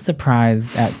 You would be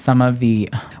surprised at some of the...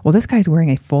 Well, this guy's wearing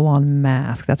a full-on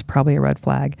mask. That's probably a red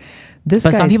flag. But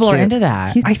some people are into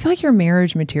that. I feel like you're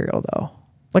marriage material, though.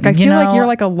 Like, I feel like you're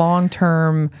like a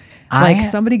long-term... Like,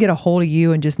 somebody get a hold of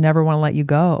you and just never want to let you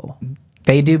go.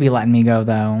 They do be letting me go,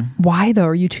 though. Why, though?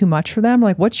 Are you too much for them?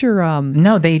 Like, what's your...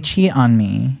 No, they cheat on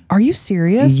me. Are you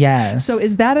serious? Yes. So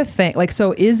is that a thing? Like,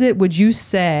 so is it, would you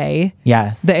say...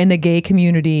 Yes. That in the gay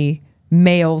community,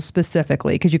 males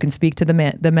specifically, because you can speak to the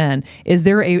men,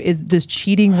 does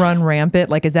cheating run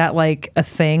rampant? Like, is that like a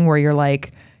thing where you're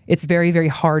like, it's very, very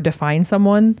hard to find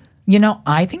someone? You know,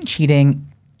 I think cheating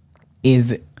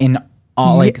is in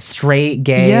all like straight,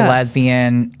 gay,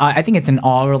 lesbian. I think it's in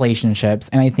all relationships.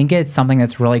 And I think it's something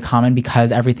that's really common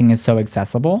because everything is so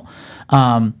accessible.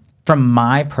 From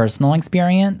my personal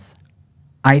experience,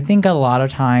 I think a lot of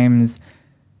times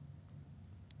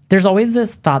there's always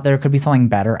this thought there could be something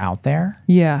better out there.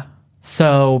 Yeah.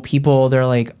 So people, they're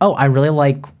like, oh, I really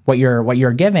like what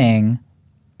you're giving,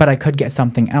 but I could get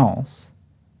something else.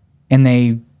 And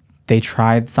they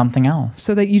tried something else.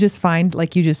 So that you just find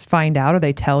out, or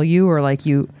they tell you, or like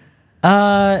you...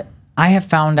 I have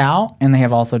found out, and they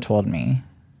have also told me.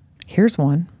 Here's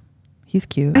one. He's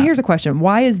cute. Here's a question.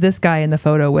 Why is this guy in the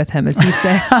photo with him? Is he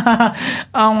saying...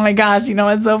 Oh my gosh, you know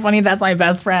what's so funny? That's my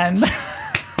best friend. Stop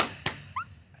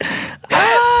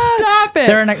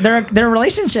it. They're in a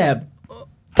relationship.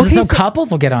 Okay, so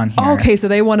couples will get on here. Okay, so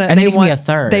they want to, and they want a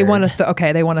third. They want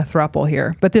they want a throuple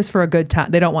here, but this for a good time.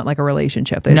 They don't want like a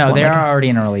relationship. They're already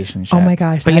in a relationship. Oh my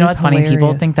gosh! But you know what's funny?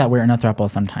 People think that we're in a throuple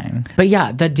sometimes. But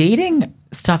yeah, the dating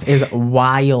stuff is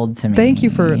wild to me. Thank you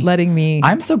for letting me.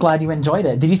 I'm so glad you enjoyed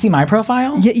it. Did you see my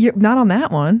profile? Yeah, you're not on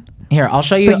that one. Here, I'll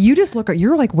show you. But you just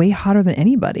you're like way hotter than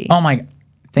anybody. Oh my,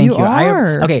 thank you.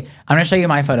 Are. Okay, I'm gonna show you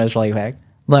my photos really quick.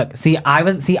 Look,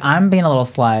 I'm being a little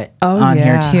slut on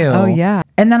here too. Oh yeah.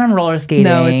 And then I'm roller skating.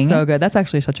 No, it's so good. That's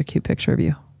actually such a cute picture of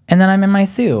you. And then I'm in my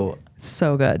suit.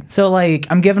 So good. So like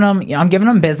I'm giving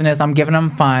them business, I'm giving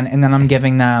them fun, and then I'm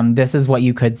giving them this is what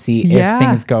you could see if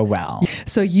things go well.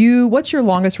 So what's your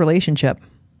longest relationship?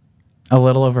 A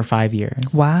little over 5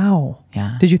 years. Wow.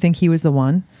 Yeah. Did you think he was the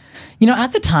one? You know,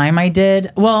 at the time I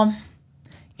did. Well,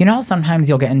 you know how sometimes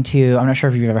you'll get into, I'm not sure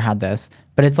if you've ever had this,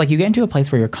 but it's like you get into a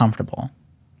place where you're comfortable.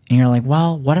 And you're like,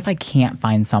 well, what if I can't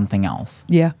find something else?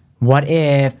 Yeah. What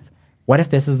if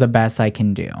this is the best I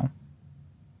can do?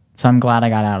 So I'm glad I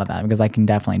got out of that because I can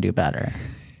definitely do better.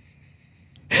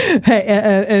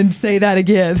 Hey, and say that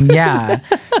again. Yeah.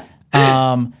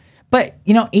 But,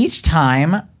 you know, each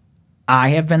time I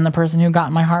have been the person who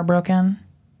got my heart broken,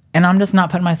 and I'm just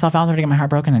not putting myself out there to get my heart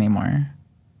broken anymore.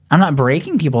 I'm not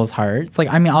breaking people's hearts. Like,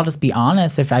 I mean, I'll just be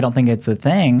honest if I don't think it's a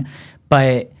thing.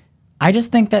 But I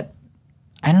just think that,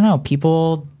 I don't know,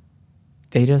 people,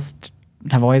 they've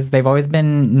always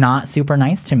been not super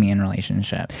nice to me in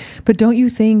relationships. But don't you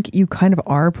think you kind of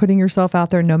are putting yourself out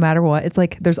there no matter what? It's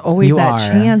like there's always that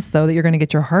chance, though, that you're going to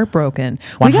get your heart broken.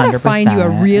 100%. We got to find you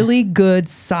a really good,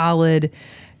 solid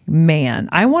man.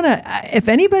 I want to, if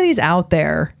anybody's out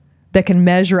there that can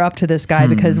measure up to this guy,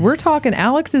 because we're talking,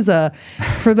 Alex is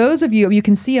for those of you, you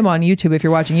can see him on YouTube if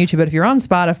you're watching YouTube, but if you're on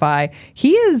Spotify,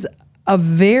 he is a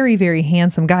very, very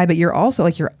handsome guy, but you're also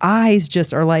like, your eyes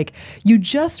just are like, you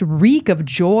just reek of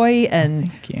joy. And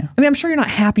thank you. I mean, I'm sure you're not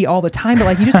happy all the time, but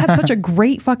like you just have such a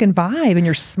great fucking vibe and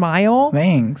your smile.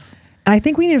 Thanks. And I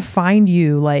think we need to find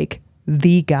you like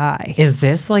the guy. Is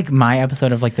this like my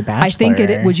episode of like The Bachelor? I think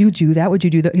would you do that? Would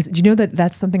you do that? Do you know that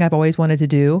that's something I've always wanted to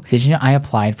do? Did you know I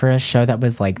applied for a show that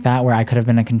was like that, where I could have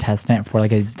been a contestant for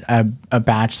like a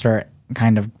Bachelor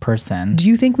kind of person? Do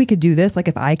you think we could do this? Like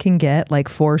if I can get like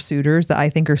 4 suitors that I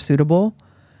think are suitable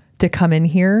to come in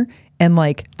here and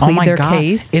like plead their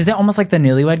case? Is it almost like the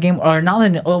Newlywed Game, or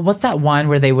not? What's that one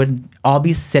where they would all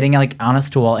be sitting like on a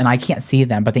stool and I can't see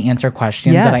them, but they answer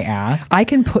questions that I ask? I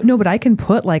can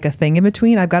put like a thing in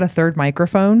between. I've got a third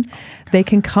microphone. They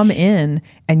can come in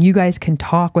and you guys can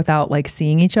talk without like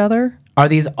seeing each other. Are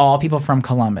these all people from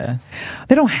Columbus?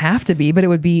 They don't have to be, but it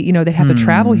would be, they'd have to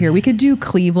travel here. We could do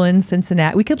Cleveland,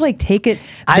 Cincinnati. We could like take it.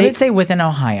 I would say within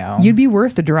Ohio. You'd be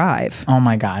worth the drive. Oh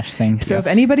my gosh, thank you. So if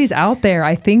anybody's out there,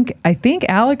 I think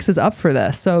Alex is up for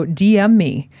this. So DM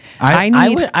me.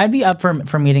 I'd be up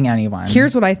for meeting anyone.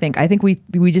 Here's what I think. I think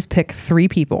we just pick 3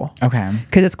 people. Okay.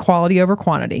 Because it's quality over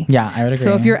quantity. Yeah, I would agree.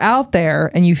 So if you're out there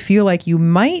and you feel like you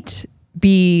might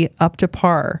be up to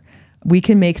par, we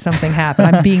can make something happen.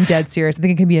 I'm being dead serious. I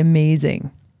think it can be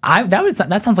amazing.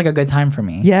 That sounds like a good time for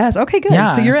me. Yes. Okay, good.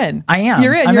 Yeah. So you're in. I am.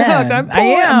 You're in. I'm you're in. hooked. I'm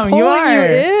pulling, I'm pulling you are.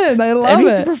 you in. I love it.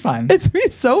 It'd be super fun. It's be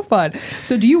so fun.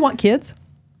 So do you want kids?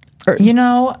 Or,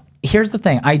 here's the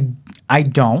thing. I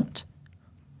don't.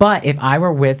 But if I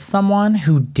were with someone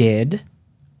who did,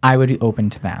 I would be open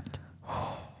to that.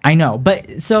 I know. But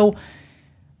so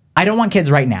I don't want kids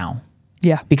right now.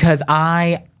 Yeah. Because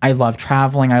I love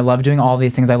traveling. I love doing all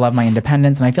these things. I love my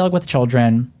independence. And I feel like with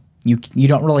children, you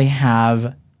don't really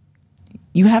have...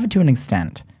 You have it to an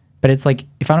extent. But it's like,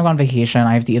 if I don't go on vacation,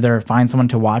 I have to either find someone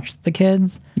to watch the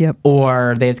kids. Yep.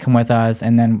 Or they just come with us,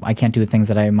 and then I can't do things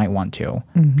that I might want to.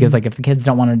 Mm-hmm. Because like if the kids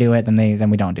don't want to do it, then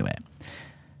we don't do it.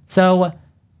 So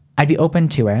I'd be open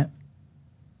to it,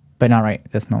 but not right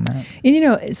this moment.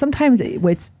 And sometimes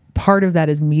it's part of that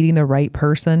is meeting the right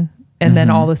person. And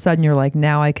then all of a sudden you're like,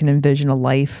 now I can envision a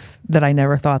life that I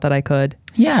never thought that I could.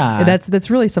 Yeah. That's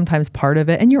really sometimes part of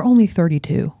it. And you're only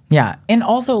 32. Yeah. And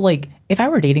also like if I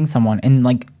were dating someone and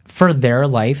like for their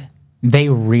life, they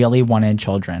really wanted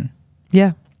children.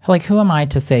 Yeah. Like who am I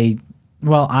to say,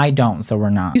 well, I don't, so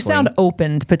we're not. You sound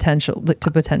open to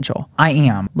potential. I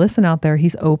am. Listen out there,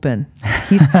 he's open.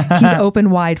 He's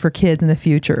open wide for kids in the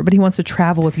future, but he wants to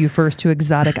travel with you first to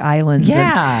exotic islands.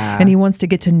 Yeah. And he wants to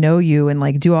get to know you and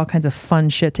like do all kinds of fun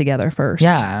shit together first.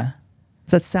 Yeah.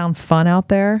 Does that sound fun out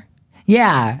there?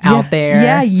 Yeah, out there.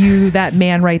 Yeah, you, that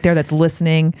man right there that's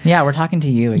listening. Yeah, we're talking to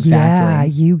you, exactly. Yeah,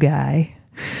 you guy.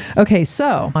 Okay,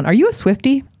 so are you a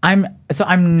Swiftie? I'm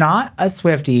not a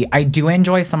Swiftie. I do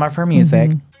enjoy some of her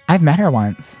music. I've met her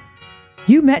once.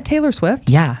 You met Taylor Swift?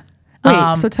 Yeah.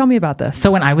 Wait, so tell me about this.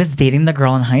 So when I was dating the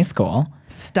girl in high school.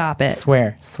 Stop it.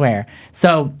 Swear.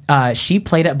 So she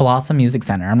played at Blossom Music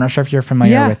Center. I'm not sure if you're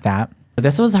familiar with that. But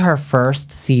this was her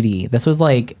first CD. This was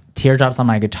like Teardrops on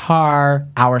My Guitar,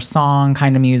 Our Song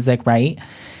kind of music, right?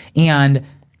 And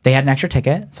they had an extra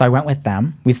ticket, so I went with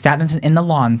them. We sat in the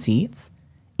lawn seats.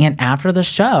 And after the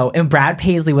show, and Brad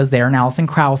Paisley was there, and Alison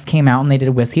Krauss came out, and they did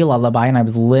Whiskey Lullaby, and I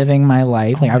was living my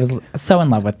life. Like I was so in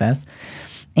love with this.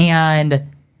 And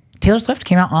Taylor Swift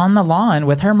came out on the lawn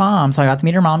with her mom, so I got to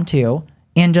meet her mom too,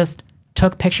 and just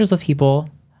took pictures with people.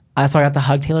 So I got to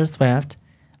hug Taylor Swift.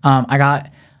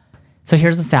 So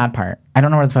here's the sad part. I don't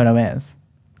know where the photo is.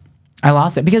 I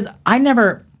lost it because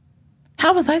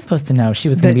how was I supposed to know she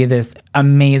was going to be this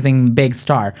amazing big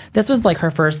star? This was like her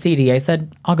first CD. I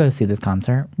said, I'll go see this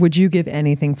concert. Would you give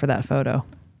anything for that photo?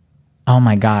 Oh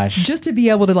my gosh. Just to be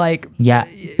able to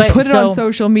put it on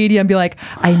social media and be like,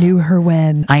 I knew her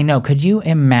when. I know. Could you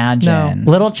imagine?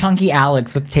 No. Little chunky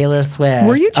Alex with Taylor Swift.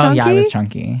 Were you chunky? Oh yeah, I was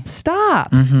chunky.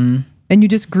 Stop. Mm-hmm. And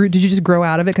did you just grow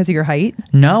out of it because of your height?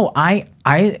 No, I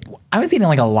was eating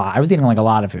like a lot. I was eating like a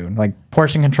lot of food. Like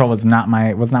portion control was not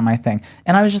my thing.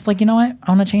 And I was just like, you know what?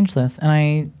 I want to change this. And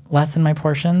I lessened my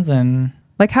portions and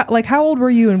how old were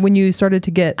you and when you started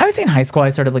to get? I was in high school. I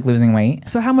started like losing weight.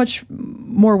 So how much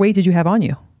more weight did you have on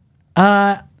you?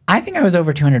 I think I was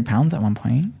over 200 pounds at one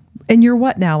point. And you're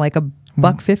what now? Like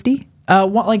 $150?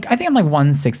 I think I'm like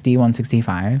 160,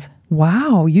 165.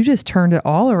 Wow, you just turned it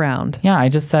all around. Yeah, I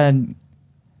just said,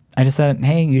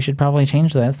 hey, you should probably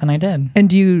change this, and I did. And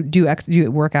do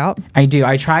you work out? I do.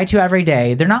 I try to every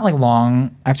day. They're not like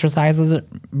long exercises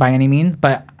by any means,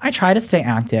 but I try to stay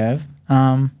active.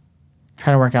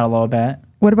 Try to work out a little bit.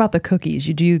 What about the cookies?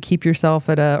 Do you keep yourself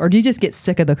or do you just get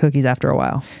sick of the cookies after a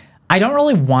while? I don't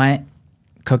really want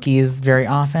cookies very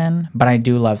often, but I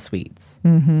do love sweets.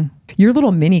 Mm-hmm. Your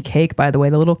little mini cake, by the way,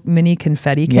 the little mini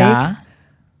confetti cake. Yeah.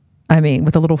 I mean,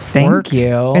 with a little fork. Thank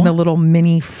you. And the little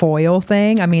mini foil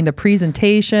thing. I mean, the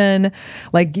presentation,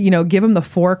 give them the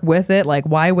fork with it. Like,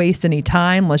 why waste any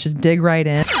time? Let's just dig right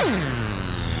in.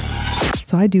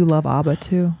 So I do love ABBA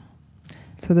too.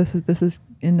 So this is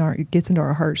it gets into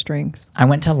our heartstrings. I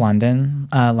went to London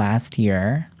last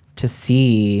year to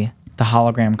see the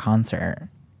hologram concert,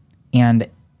 and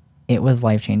it was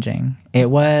life-changing. It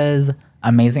was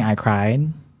amazing. I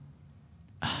cried.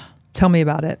 Tell me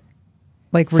about it.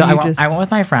 I went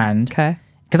with my friend. Okay.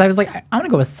 Because I was like, I want to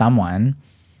go with someone.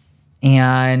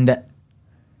 And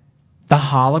the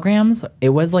holograms, it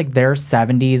was like their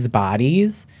 70s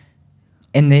bodies.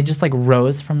 And they just like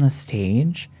rose from the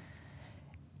stage.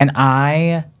 And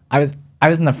I I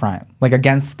was in the front, like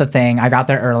against the thing. I got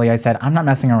there early. I said, I'm not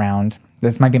messing around.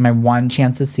 This might be my one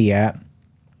chance to see it.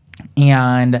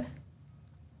 And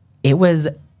it was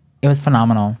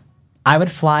phenomenal. I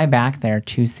would fly back there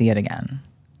to see it again.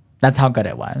 That's how good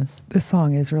it was. This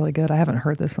song is really good. I haven't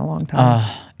heard this in a long time.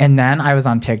 And then I was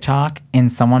on TikTok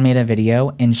and someone made a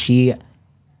video and she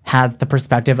has the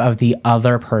perspective of the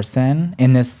other person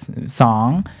in this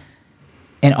song.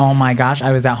 And oh my gosh,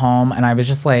 I was at home and I was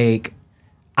just like,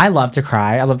 I love to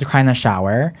cry. I love to cry in the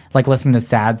shower, like listening to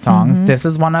sad songs. This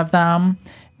is one of them.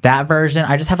 That version,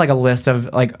 I just have like a list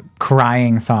of like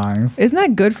crying songs. Isn't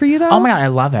that good for you though? Oh my God, I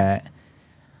love it.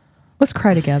 Let's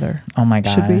cry together. Oh my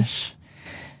gosh. Should we?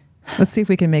 Let's see if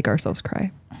we can make ourselves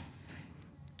cry.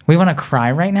 We want to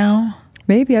cry right now?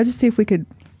 Maybe. I'll just see if we could.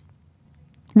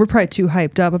 We're probably too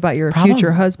hyped up about your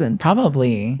future husband.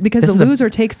 Probably. Because the loser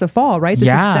takes the fall, right? This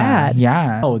is sad.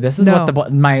 Yeah. Oh, this is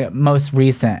what my most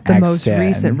recent ex did.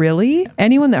 Recent, really?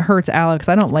 Anyone that hurts Alex,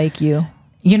 I don't like you.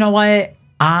 You know what?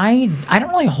 I don't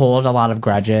really hold a lot of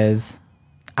grudges.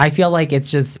 I feel like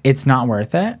it's not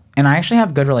worth it. And I actually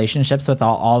have good relationships with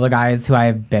all the guys who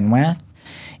I've been with.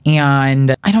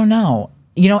 And I don't know.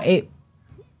 You know,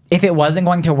 if it wasn't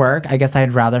going to work, I guess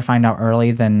I'd rather find out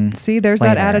early than See, there's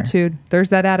later. that attitude. There's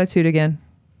that attitude again.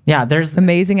 Yeah, there's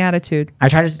amazing attitude.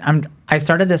 I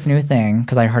started this new thing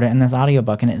because I heard it in this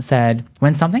audiobook and it said,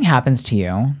 when something happens to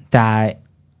you that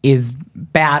is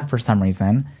bad for some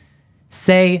reason,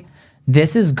 say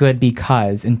this is good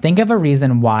because, and think of a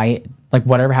reason why like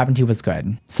whatever happened to you was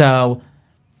good. So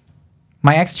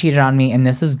my ex cheated on me and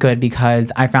this is good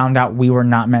because I found out we were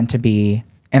not meant to be,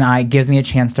 and it gives me a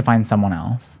chance to find someone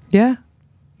else. Yeah.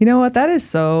 You know what? That is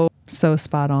so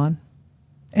spot on.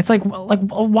 It's like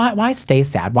why stay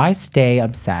sad? Why stay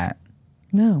upset?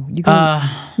 No, you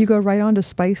go right on to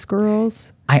Spice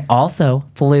Girls. I also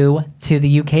flew to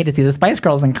the UK to see the Spice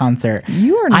Girls in concert.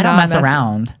 I don't mess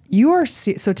around. You are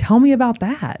so tell me about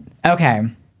that. Okay.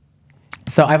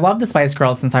 So I've loved the Spice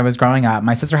Girls since I was growing up.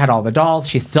 My sister had all the dolls.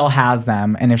 She still has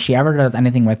them. And if she ever does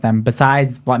anything with them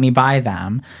besides let me buy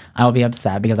them, I'll be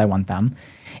upset because I want them.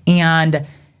 And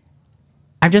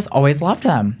I've just always loved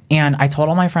them. And I told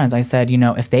all my friends, I said, you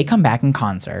know, if they come back in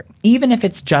concert, even if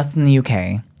it's just in the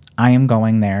UK, I am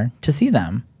going there to see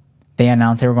them. They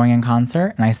announced they were going in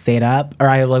concert and I stayed up, or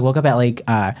I woke up at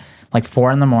like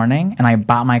 4 a.m. and I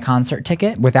bought my concert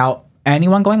ticket without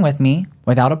anyone going with me,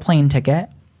 without a plane ticket.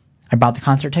 I bought the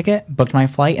concert ticket, booked my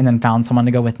flight, and then found someone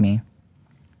to go with me.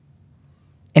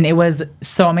 And it was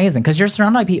so amazing because you're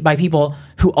surrounded by people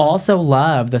who also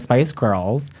love the Spice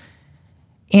Girls.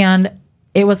 And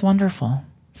it was wonderful.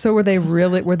 So were they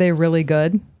really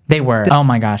good? They were. Oh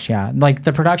my gosh, yeah. Like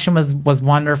the production was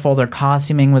wonderful. Their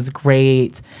costuming was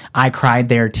great. I cried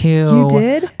there too. You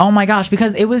did? Oh my gosh,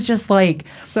 because it was just like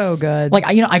so good.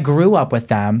 Like, you know, I grew up with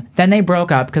them. Then they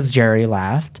broke up because Jerry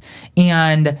left.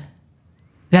 And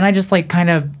then I just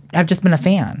I've just been a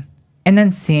fan. And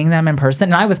then seeing them in person,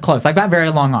 and I was close. I've got very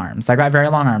long arms.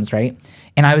 Right?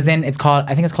 And I was I think it's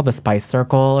called the Spice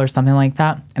Circle or something like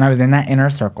that. And I was in that inner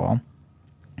circle.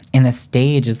 And the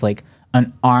stage is like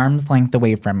an arm's length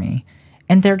away from me.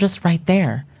 And they're just right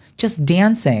there, just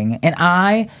dancing. And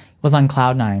I was on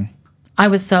cloud nine. I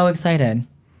was so excited.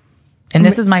 And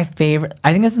this is my favorite.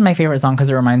 I think this is my favorite song because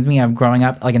it reminds me of growing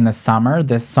up, like in the summer.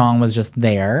 This song was just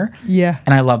there. Yeah.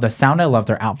 And I love the sound. I love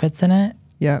their outfits in it.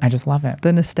 Yeah. I just love it.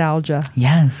 The nostalgia.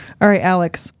 Yes. All right,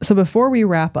 Alex. So before we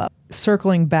wrap up,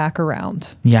 circling back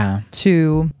around. Yeah.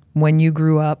 To when you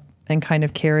grew up and kind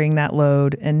of carrying that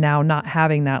load and now not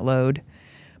having that load,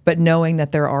 but knowing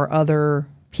that there are other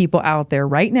people out there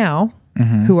right now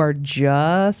who are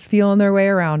just feeling their way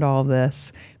around all of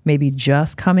this, maybe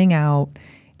just coming out,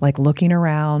 like looking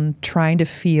around, trying to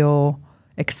feel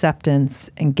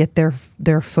acceptance and get their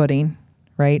footing,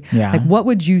 right? Yeah. Like what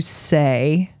would you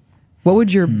say? What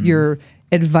would your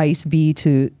advice be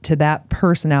to that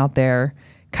person out there?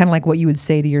 Kind of like what you would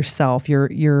say to yourself,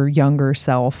 your younger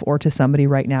self, or to somebody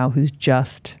right now who's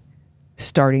just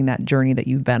starting that journey that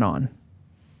you've been on?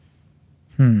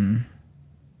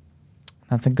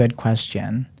 That's a good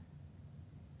question.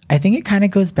 I think it kind of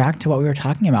goes back to what we were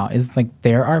talking about, is like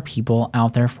there are people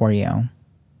out there for you.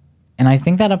 And I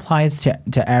think that applies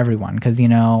to everyone because, you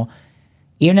know,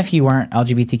 even if you weren't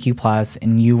LGBTQ plus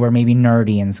and you were maybe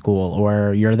nerdy in school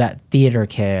or you're that theater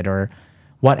kid or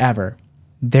whatever,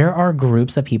 there are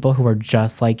groups of people who are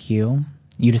just like you.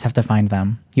 You just have to find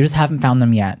them. You just haven't found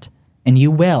them yet. And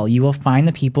you will. You will find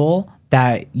the people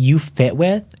that you fit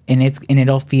with, and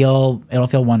it'll feel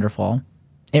wonderful.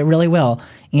 It really will.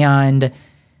 And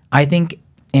I think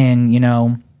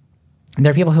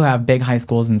there are people who have big high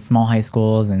schools and small high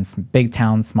schools and big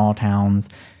towns, small towns.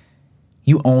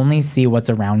 you only see what's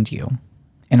around you.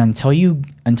 And until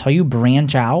you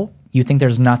branch out, you think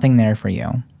there's nothing there for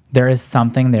you. There is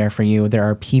something there for you. There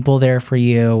are people there for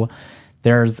you.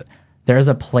 There's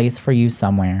a place for you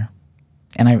somewhere.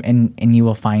 And you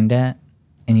will find it,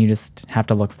 and you just have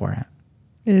to look for it.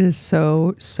 It is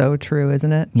so, so true,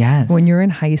 isn't it? Yes. When you're in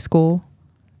high school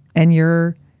and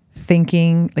you're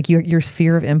thinking, like your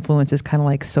sphere of influence is kind of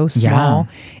like so small,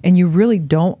 and you really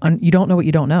don't know what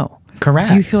you don't know. Correct.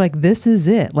 So you feel like this is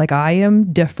it. Like, I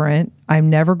am different. I'm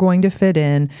never going to fit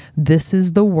in. This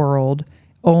is the world.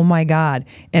 Oh my God.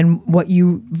 And what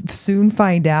you soon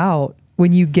find out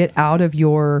when you get out of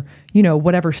your,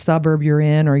 whatever suburb you're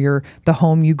in, or the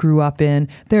home you grew up in,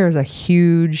 there is a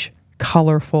huge,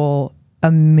 colorful,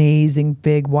 amazing,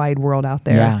 big, wide world out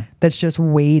there that's just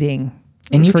waiting.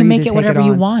 And you can make it whatever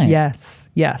you want. Yes.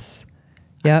 Yes.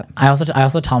 Yep. I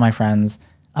also tell my friends,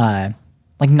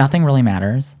 like, nothing really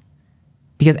matters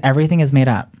because everything is made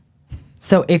up.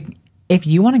 So if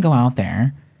you want to go out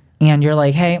there and you're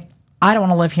like, hey, I don't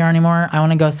want to live here anymore, I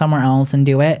want to go somewhere else and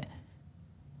do it,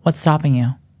 what's stopping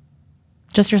you?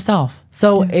 Just yourself.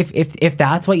 So if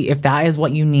that is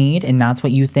what you need, and that's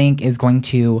what you think is going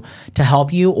to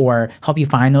help you, or help you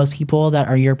find those people that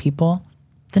are your people,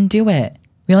 then do it.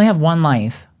 We only have one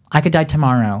life. I could die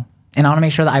tomorrow, and I want to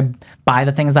make sure that I buy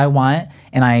the things I want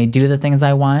and I do the things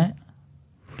I want.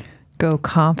 Go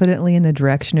confidently in the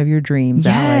direction of your dreams,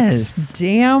 Yes. Alex.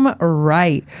 Damn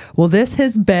right. Well, this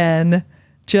has been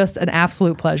just an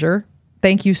absolute pleasure.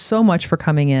 Thank you so much for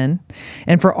coming in.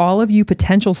 And for all of you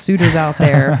potential suitors out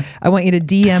there, I want you to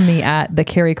DM me at The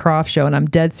Carrie Croft Show. And I'm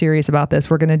dead serious about this.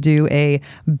 We're going to do a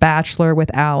Bachelor with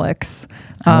Alex.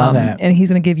 I love it. And he's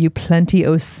going to give you plenty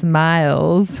of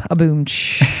smiles. A boom.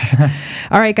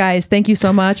 All right, guys. Thank you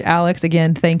so much. Alex,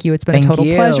 again, thank you. It's been a total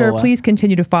pleasure. Please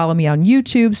continue to follow me on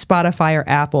YouTube, Spotify, or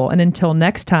Apple. And until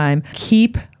next time,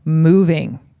 keep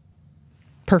moving.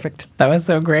 Perfect. That was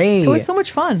so great. It was so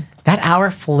much fun. That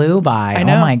hour flew by. I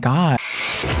know. Oh my God.